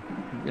there. And,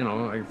 you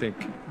know, I think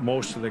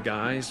most of the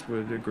guys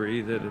would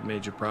agree that it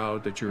made you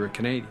proud that you're a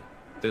Canadian.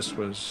 This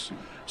was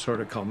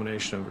sort of a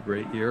culmination of a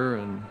great year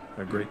and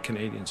a great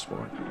Canadian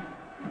sport.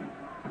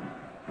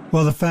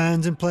 While the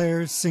fans and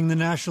players sing the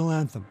national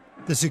anthem,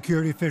 the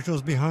security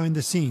officials behind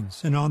the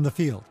scenes and on the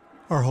field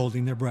are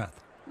holding their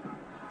breath,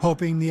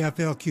 hoping the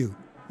FLQ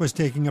was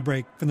taking a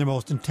break from their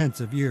most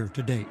intensive year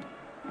to date.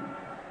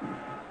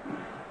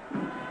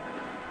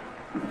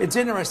 It's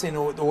interesting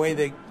the way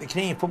the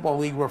Canadian Football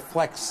League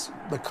reflects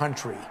the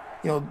country.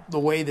 You know, the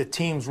way the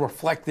teams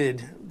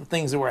reflected the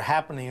things that were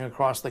happening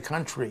across the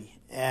country.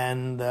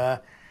 And,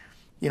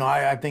 you know,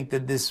 I think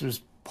that this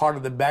was part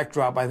of the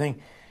backdrop. I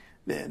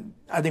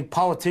think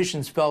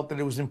politicians felt that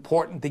it was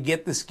important to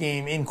get this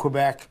game in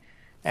Quebec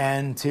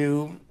and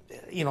to,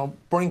 you know,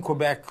 bring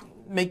Quebec,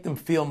 make them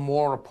feel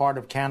more a part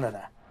of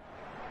Canada.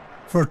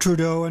 For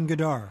Trudeau and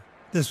Godard,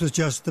 this was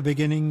just the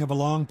beginning of a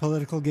long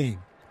political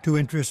game to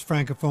interest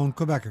Francophone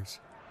Quebecers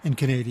in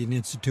Canadian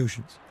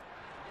institutions.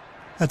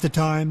 At the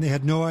time, they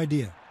had no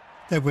idea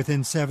that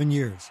within 7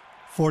 years,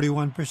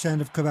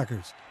 41% of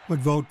Quebecers would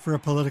vote for a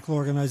political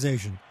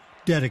organization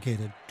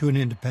dedicated to an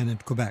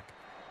independent Quebec,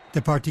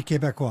 the Parti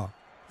Québécois,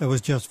 that was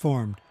just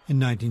formed in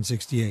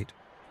 1968.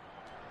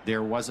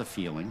 There was a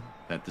feeling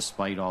that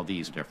despite all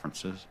these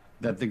differences,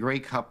 that the Grey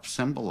Cup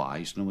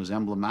symbolized and was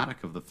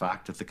emblematic of the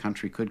fact that the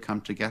country could come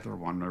together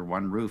under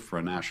one roof for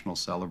a national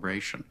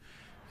celebration.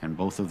 And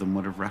both of them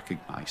would have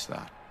recognized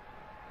that.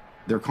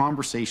 Their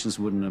conversations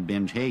wouldn't have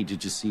been, hey,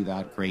 did you see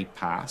that great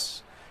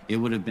pass? It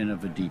would have been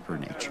of a deeper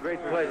nature.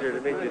 Great pleasure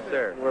to meet you,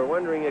 sir. We're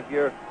wondering if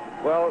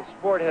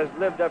sport has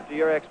lived up to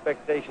your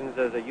expectations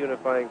as a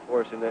unifying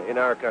force in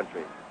our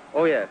country.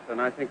 Oh, yes, and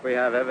I think we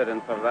have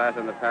evidence of that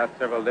in the past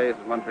several days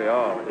in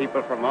Montreal.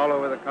 People from all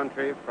over the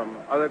country, from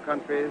other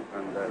countries,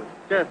 and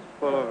just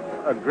full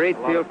of a great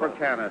feel for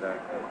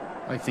Canada.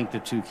 I think the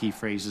two key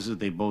phrases is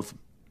they both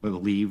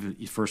believe,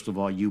 first of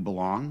all, you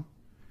belong,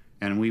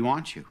 and we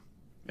want you.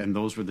 And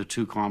those were the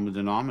two common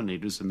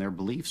denominators in their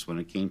beliefs when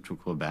it came to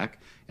Quebec,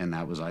 and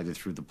that was either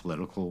through the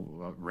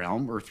political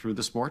realm or through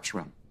the sports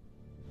realm.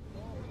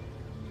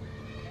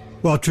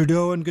 While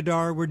Trudeau and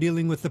Godard were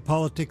dealing with the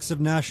politics of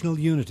national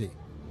unity,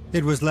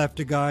 it was left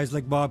to guys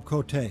like Bob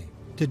Cote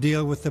to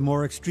deal with the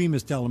more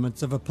extremist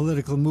elements of a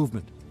political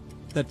movement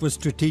that was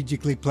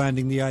strategically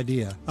planning the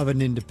idea of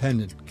an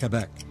independent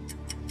Quebec.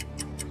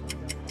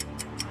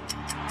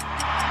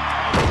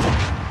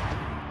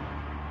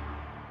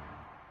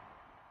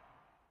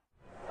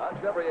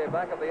 Chevrier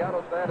back at the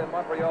Autostad in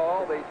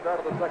Montreal. The start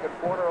of the second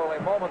quarter only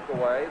moments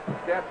away.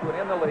 Saskatchewan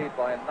in the lead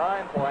by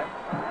 9 points.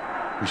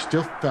 We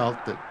still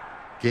felt that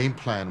game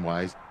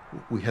plan-wise,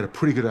 we had a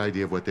pretty good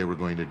idea of what they were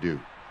going to do.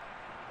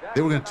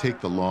 They were going to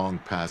take the long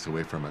pass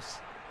away from us.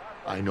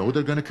 I know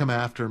they're going to come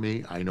after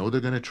me. I know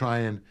they're going to try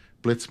and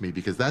blitz me,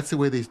 because that's the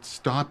way they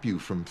stop you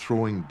from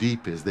throwing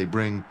deep, is they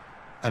bring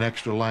an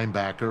extra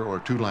linebacker or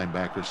two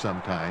linebackers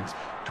sometimes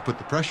to put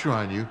the pressure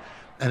on you,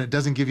 and it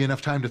doesn't give you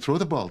enough time to throw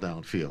the ball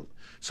downfield.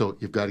 So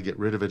you've got to get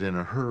rid of it in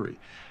a hurry.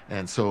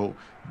 And so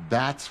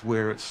that's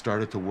where it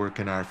started to work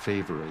in our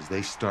favor, as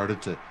they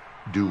started to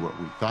do what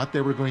we thought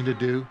they were going to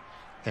do,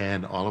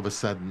 and all of a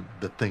sudden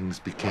the things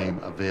became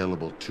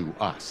available to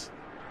us.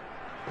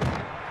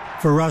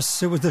 For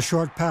us, it was the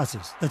short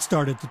passes that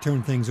started to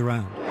turn things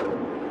around.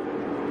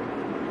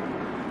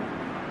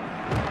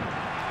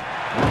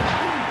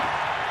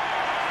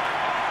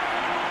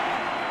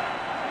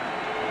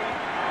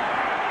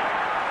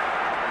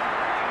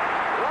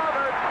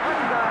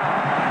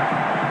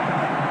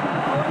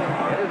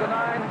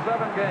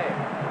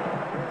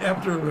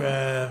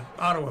 After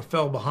Ottawa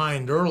fell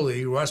behind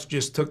early, Russ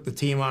just took the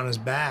team on his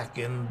back,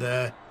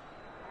 and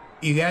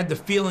you had the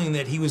feeling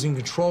that he was in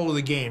control of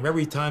the game.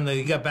 Every time that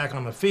he got back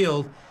on the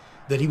field,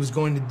 that he was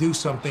going to do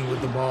something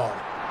with the ball.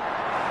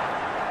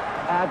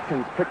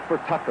 Adkins picked for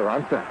Tucker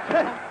on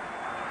center.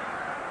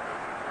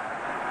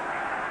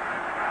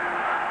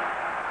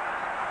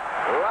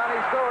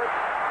 Stewart.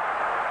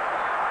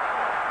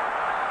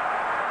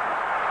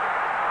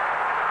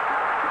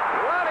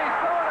 Ronnie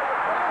Stewart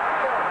at the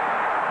field.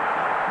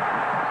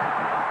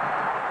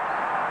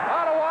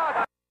 Ottawa.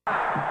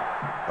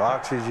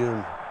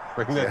 Oxygen.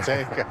 Bring that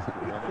tank. 80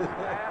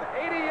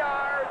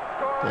 yards.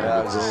 Yeah,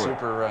 it was a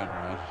super run,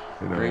 right?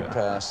 Great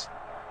pass.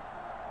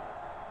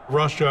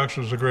 Ross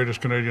Jackson is the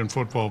greatest Canadian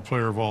football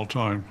player of all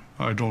time.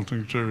 I don't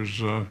think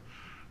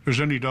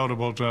there's any doubt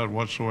about that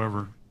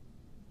whatsoever.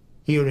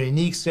 He had a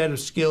unique set of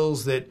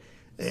skills that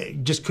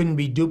just couldn't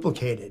be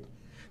duplicated.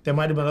 There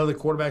might have been other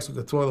quarterbacks who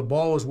could throw the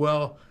ball as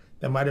well.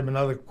 There might have been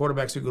other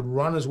quarterbacks who could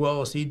run as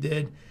well as he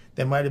did.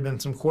 There might have been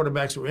some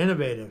quarterbacks who were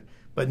innovative,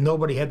 but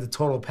nobody had the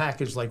total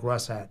package like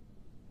Russ had.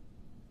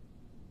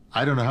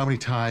 I don't know how many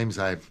times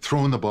I've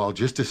thrown the ball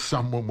just as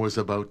someone was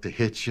about to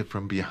hit you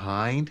from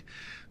behind.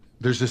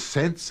 There's a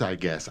sense, I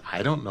guess,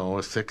 I don't know,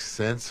 a sixth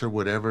sense or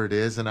whatever it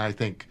is, and I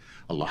think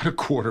a lot of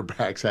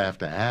quarterbacks have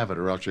to have it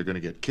or else you're going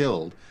to get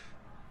killed.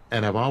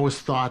 And I've always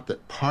thought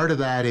that part of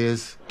that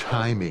is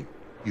timing.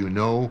 You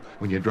know,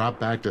 when you drop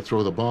back to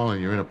throw the ball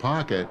and you're in a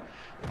pocket,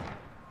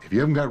 if you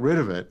haven't got rid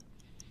of it,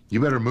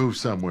 you better move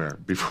somewhere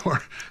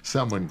before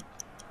someone,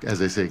 as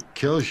they say,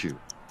 kills you.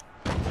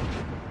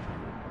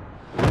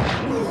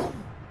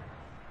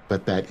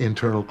 But that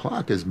internal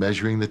clock is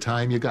measuring the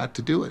time you got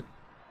to do it.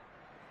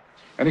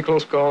 Any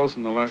close calls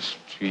in the last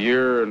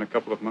year and a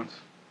couple of months?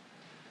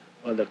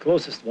 Well, the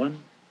closest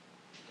one,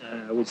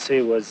 I would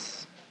say,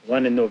 was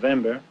one in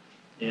November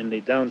in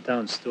the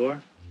downtown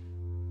store.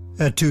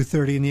 At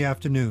 2:30 in the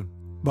afternoon,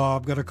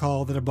 Bob got a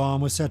call that a bomb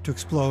was set to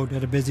explode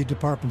at a busy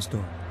department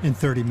store in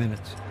 30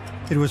 minutes.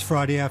 It was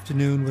Friday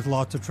afternoon with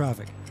lots of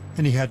traffic,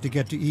 and he had to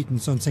get to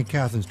Eaton's on St.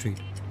 Catherine Street,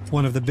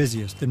 one of the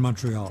busiest in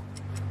Montreal.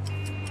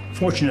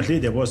 Fortunately,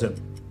 there was a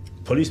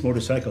police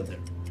motorcycle there.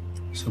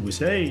 So we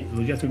say, hey,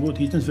 we got to go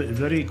to Eaton's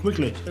very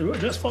quickly.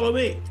 Just follow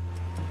me.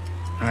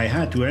 I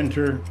had to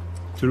enter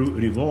through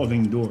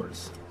revolving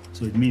doors.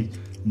 So it means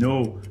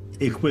no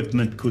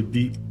equipment could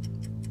be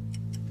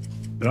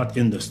brought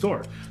in the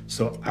store.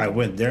 So I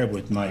went there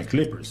with my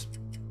clippers.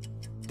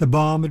 The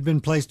bomb had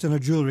been placed on a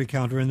jewelry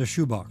counter in the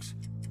shoebox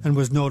and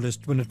was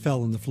noticed when it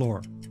fell on the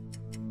floor.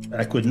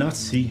 I could not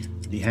see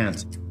the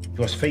hands. It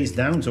was face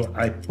down, so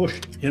I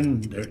pushed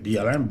in the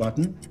alarm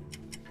button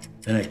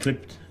and I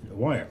clipped the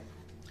wire.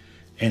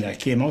 And I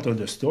came out of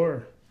the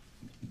store,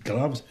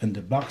 gloves and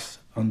the box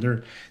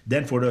under.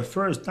 Then for the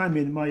first time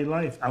in my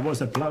life, I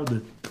was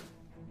applauded.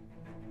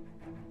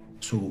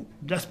 So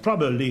that's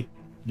probably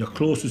the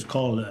closest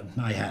call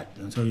I had.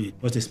 And so it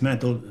was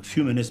dismantled a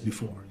few minutes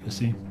before, you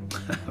see.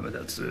 But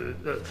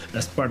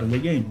that's part of the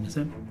game, you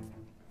see.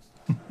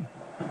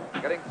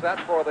 Getting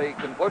set for the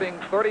concluding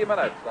 30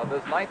 minutes of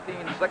this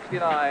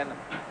 1969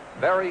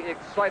 very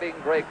exciting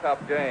Grey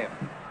Cup game.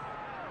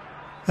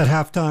 At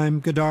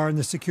halftime, Godard and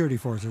the security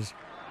forces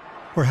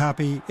were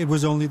happy it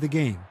was only the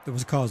game that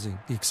was causing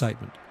the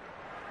excitement.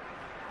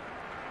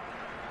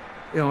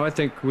 You know, I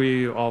think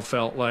we all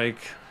felt like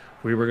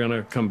we were going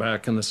to come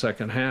back in the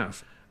second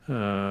half.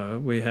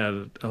 We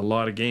had a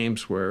lot of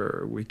games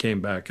where we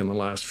came back in the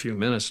last few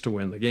minutes to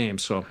win the game.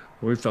 So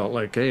we felt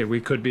like, hey, we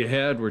could be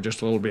ahead. We're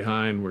just a little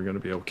behind. We're going to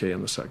be okay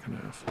in the second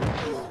half.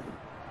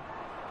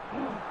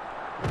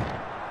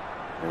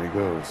 There he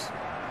goes.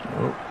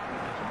 Oh,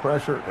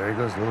 pressure. There he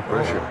goes, a little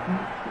pressure.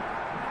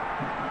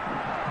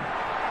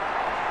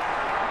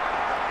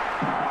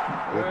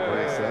 Good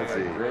play,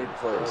 Sensi. Great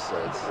play,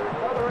 Sensi.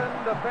 Southern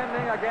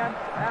defending against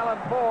Alan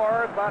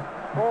Ford, but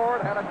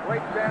Ford had a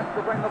great chance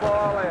to bring the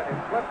ball in.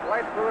 It slipped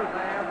right through his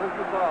hands, as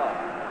you saw.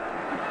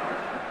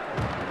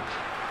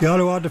 The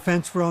Ottawa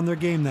defense were on their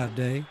game that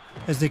day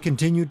as they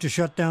continued to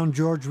shut down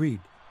George Reed,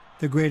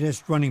 the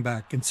greatest running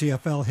back in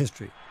CFL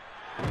history.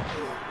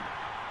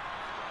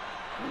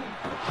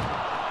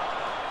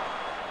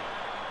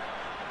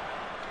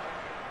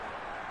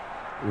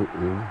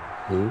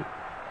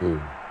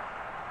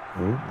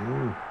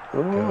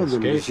 Oh, the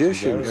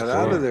magician got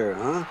out of there,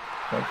 huh?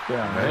 How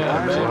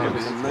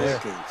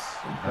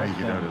you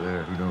get out of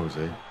there? Who knows,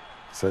 eh?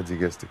 Sensi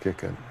gets the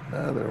kick in.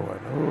 Another one.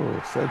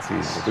 Oh,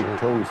 Sensi's big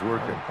toes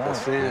working. The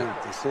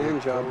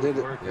sand job did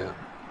it. Yeah.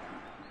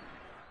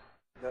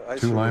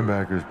 Two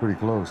linebackers pretty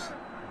close.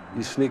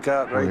 You sneak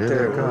out right here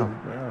there. They come.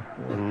 Yeah.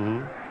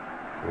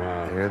 Mm-hmm.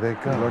 Wow. Here they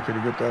come. Lucky to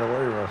get that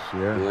away, Russ.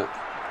 Yeah.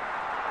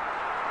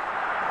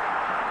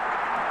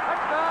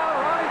 Touchdown,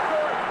 Ronnie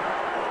Stewart.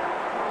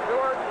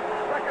 Stewart's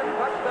second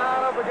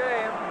touchdown of the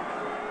game.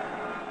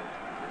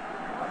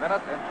 1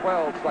 minute and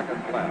 12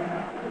 seconds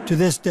left. To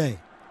this day,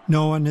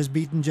 no one has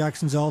beaten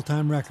Jackson's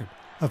all-time record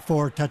of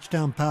 4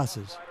 touchdown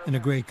passes in a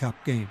Grey Cup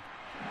game.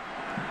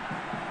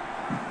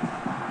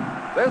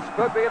 This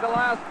could be the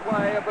last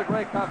play of the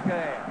Grey Cup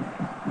game.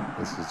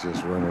 This is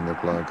just running the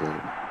clock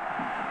out.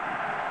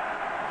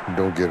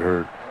 Don't get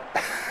hurt.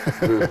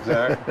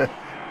 Exactly. And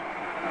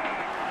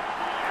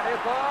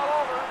it's all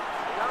over.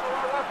 The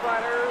Ottawa Rough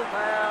Riders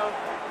have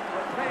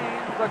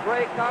retained the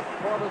Grey Cup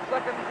for the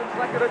second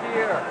consecutive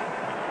year.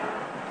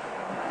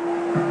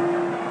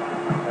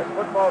 As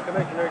Football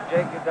Commissioner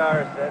Jake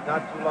Udar said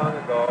not too long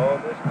ago,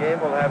 this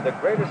game will have the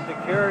greatest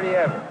security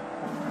ever.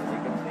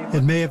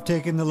 It may have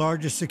taken the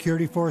largest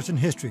security force in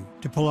history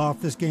to pull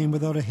off this game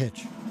without a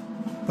hitch,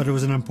 but it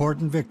was an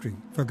important victory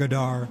for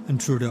Godard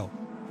and Trudeau.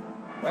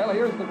 Well,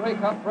 here's the Grey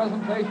Cup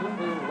presentation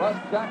to Russ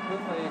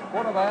Jackson, the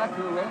quarterback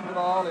who ends it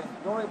all in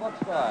storybook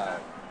style.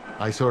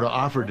 I sort of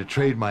offered to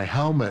trade my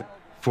helmet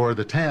for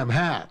the Tam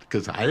hat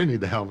because I didn't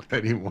need the helmet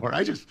anymore.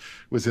 I just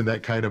was in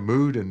that kind of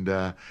mood,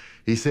 and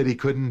he said he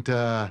couldn't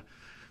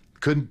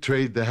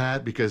trade the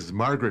hat because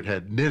Margaret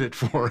had knit it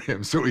for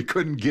him, so he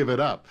couldn't give it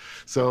up.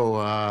 So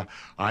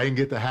I didn't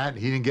get the hat, and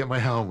he didn't get my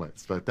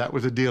helmets. But that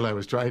was a deal I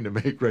was trying to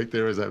make right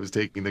there as I was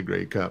taking the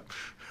Grey Cup.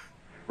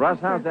 Russ,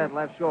 how's that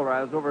left shoulder?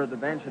 I was over at the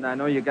bench, and I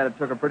know you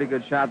took a pretty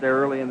good shot there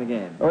early in the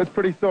game. Oh, it's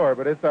pretty sore,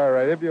 but it's all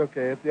right. It'll be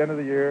okay. It's the end of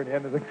the year and the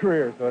end of the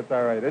career, so it's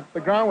all right.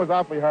 The ground was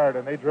awfully hard,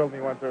 and they drilled me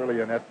once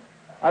early, and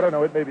I don't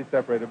know, it may be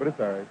separated, but it's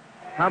all right.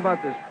 How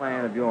about this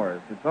plan of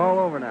yours? It's all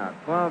over now.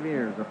 12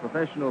 years of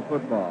professional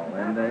football,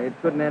 and it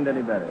couldn't end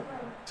any better.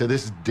 To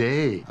this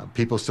day,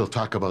 people still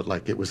talk about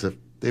like it was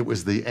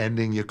the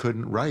ending you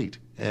couldn't write,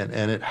 and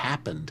it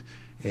happened.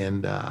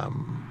 And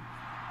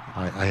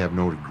I have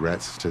no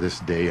regrets to this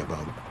day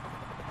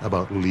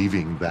about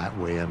leaving that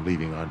way and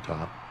leaving on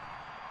top.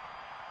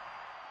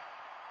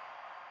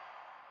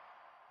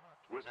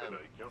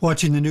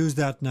 Watching the news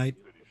that night,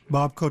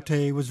 Bob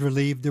Cote was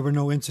relieved there were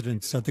no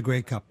incidents at the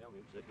Grey Cup.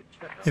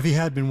 If he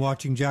had been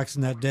watching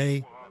Jackson that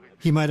day,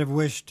 he might have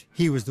wished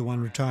he was the one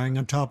retiring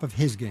on top of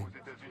his game.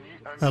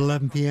 At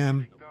 11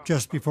 p.m.,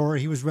 just before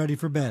he was ready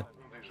for bed,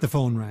 the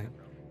phone rang.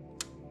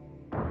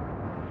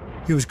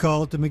 He was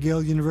called to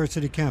McGill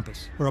University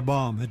campus, where a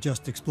bomb had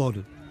just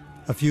exploded,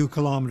 a few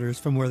kilometers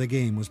from where the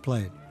game was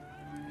played.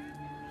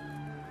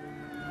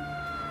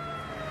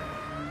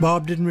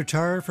 Bob didn't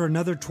retire for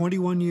another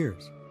 21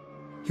 years.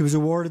 He was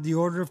awarded the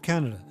Order of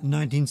Canada in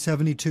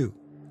 1972.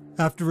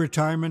 After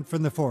retirement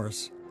from the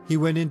force, he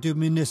went into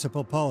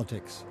municipal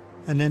politics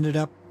and ended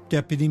up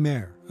deputy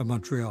mayor of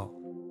Montreal.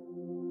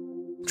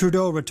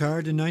 Trudeau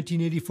retired in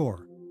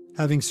 1984,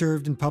 having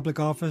served in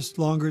public office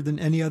longer than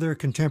any other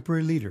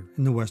contemporary leader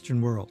in the Western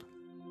world.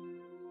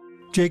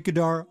 Jake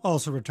Godard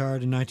also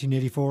retired in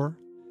 1984,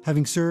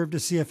 having served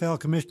as CFL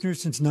commissioner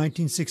since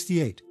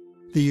 1968,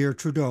 the year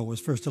Trudeau was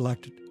first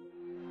elected.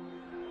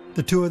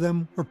 The two of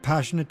them were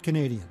passionate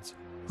Canadians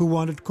who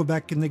wanted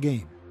Quebec in the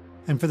game,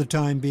 and for the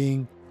time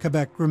being,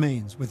 Quebec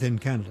remains within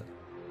Canada.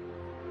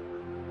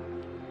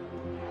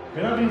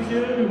 Mesdames et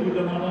messieurs, nous vous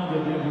demandons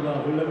de bien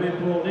vouloir vous lever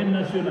pour l'hymne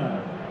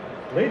national.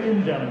 Ladies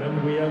and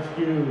gentlemen, we ask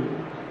you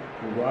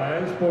to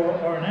rise for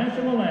our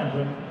national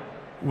anthem.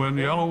 When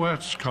the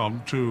Alouettes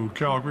come to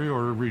Calgary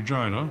or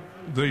Regina,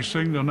 they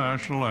sing the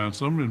national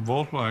anthem in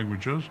both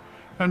languages,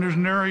 and there's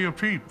nary a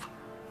peep.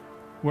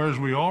 Whereas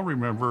we all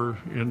remember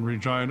in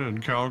Regina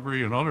and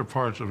Calgary and other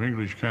parts of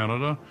English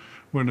Canada,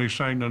 when they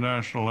sang the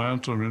national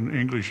anthem in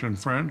English and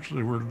French,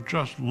 they were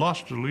just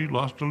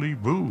lustily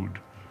booed.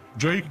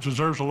 Jake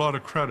deserves a lot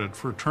of credit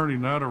for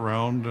turning that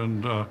around,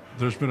 and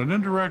there's been an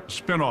indirect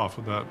spin-off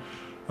of that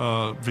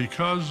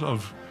because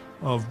of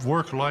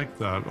work like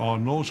that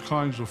on those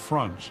kinds of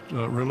fronts.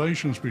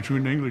 Relations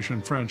between English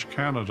and French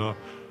Canada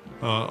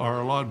are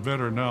a lot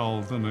better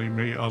now than they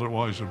may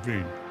otherwise have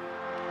been.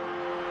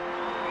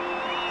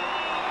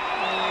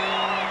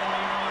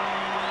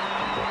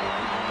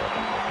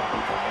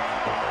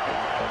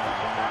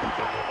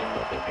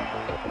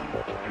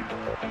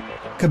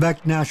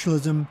 Quebec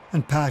nationalism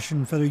and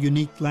passion for their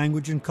unique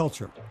language and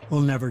culture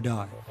will never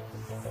die.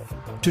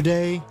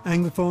 Today,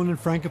 Anglophone and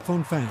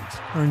Francophone fans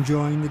are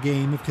enjoying the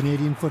game of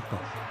Canadian football,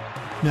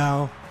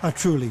 now a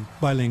truly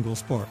bilingual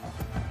sport.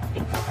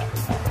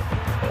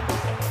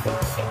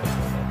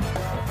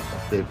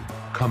 They've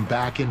come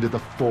back into the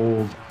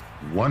fold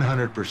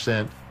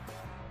 100%.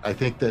 I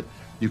think that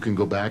you can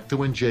go back to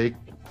when Jake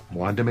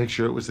wanted to make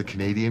sure it was the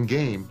Canadian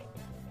game,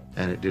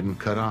 and it didn't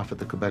cut off at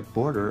the Quebec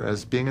border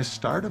as being a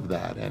start of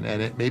that. And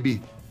it may be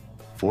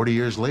 40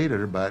 years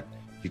later, but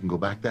you can go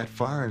back that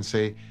far and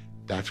say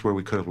that's where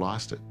we could have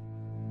lost it.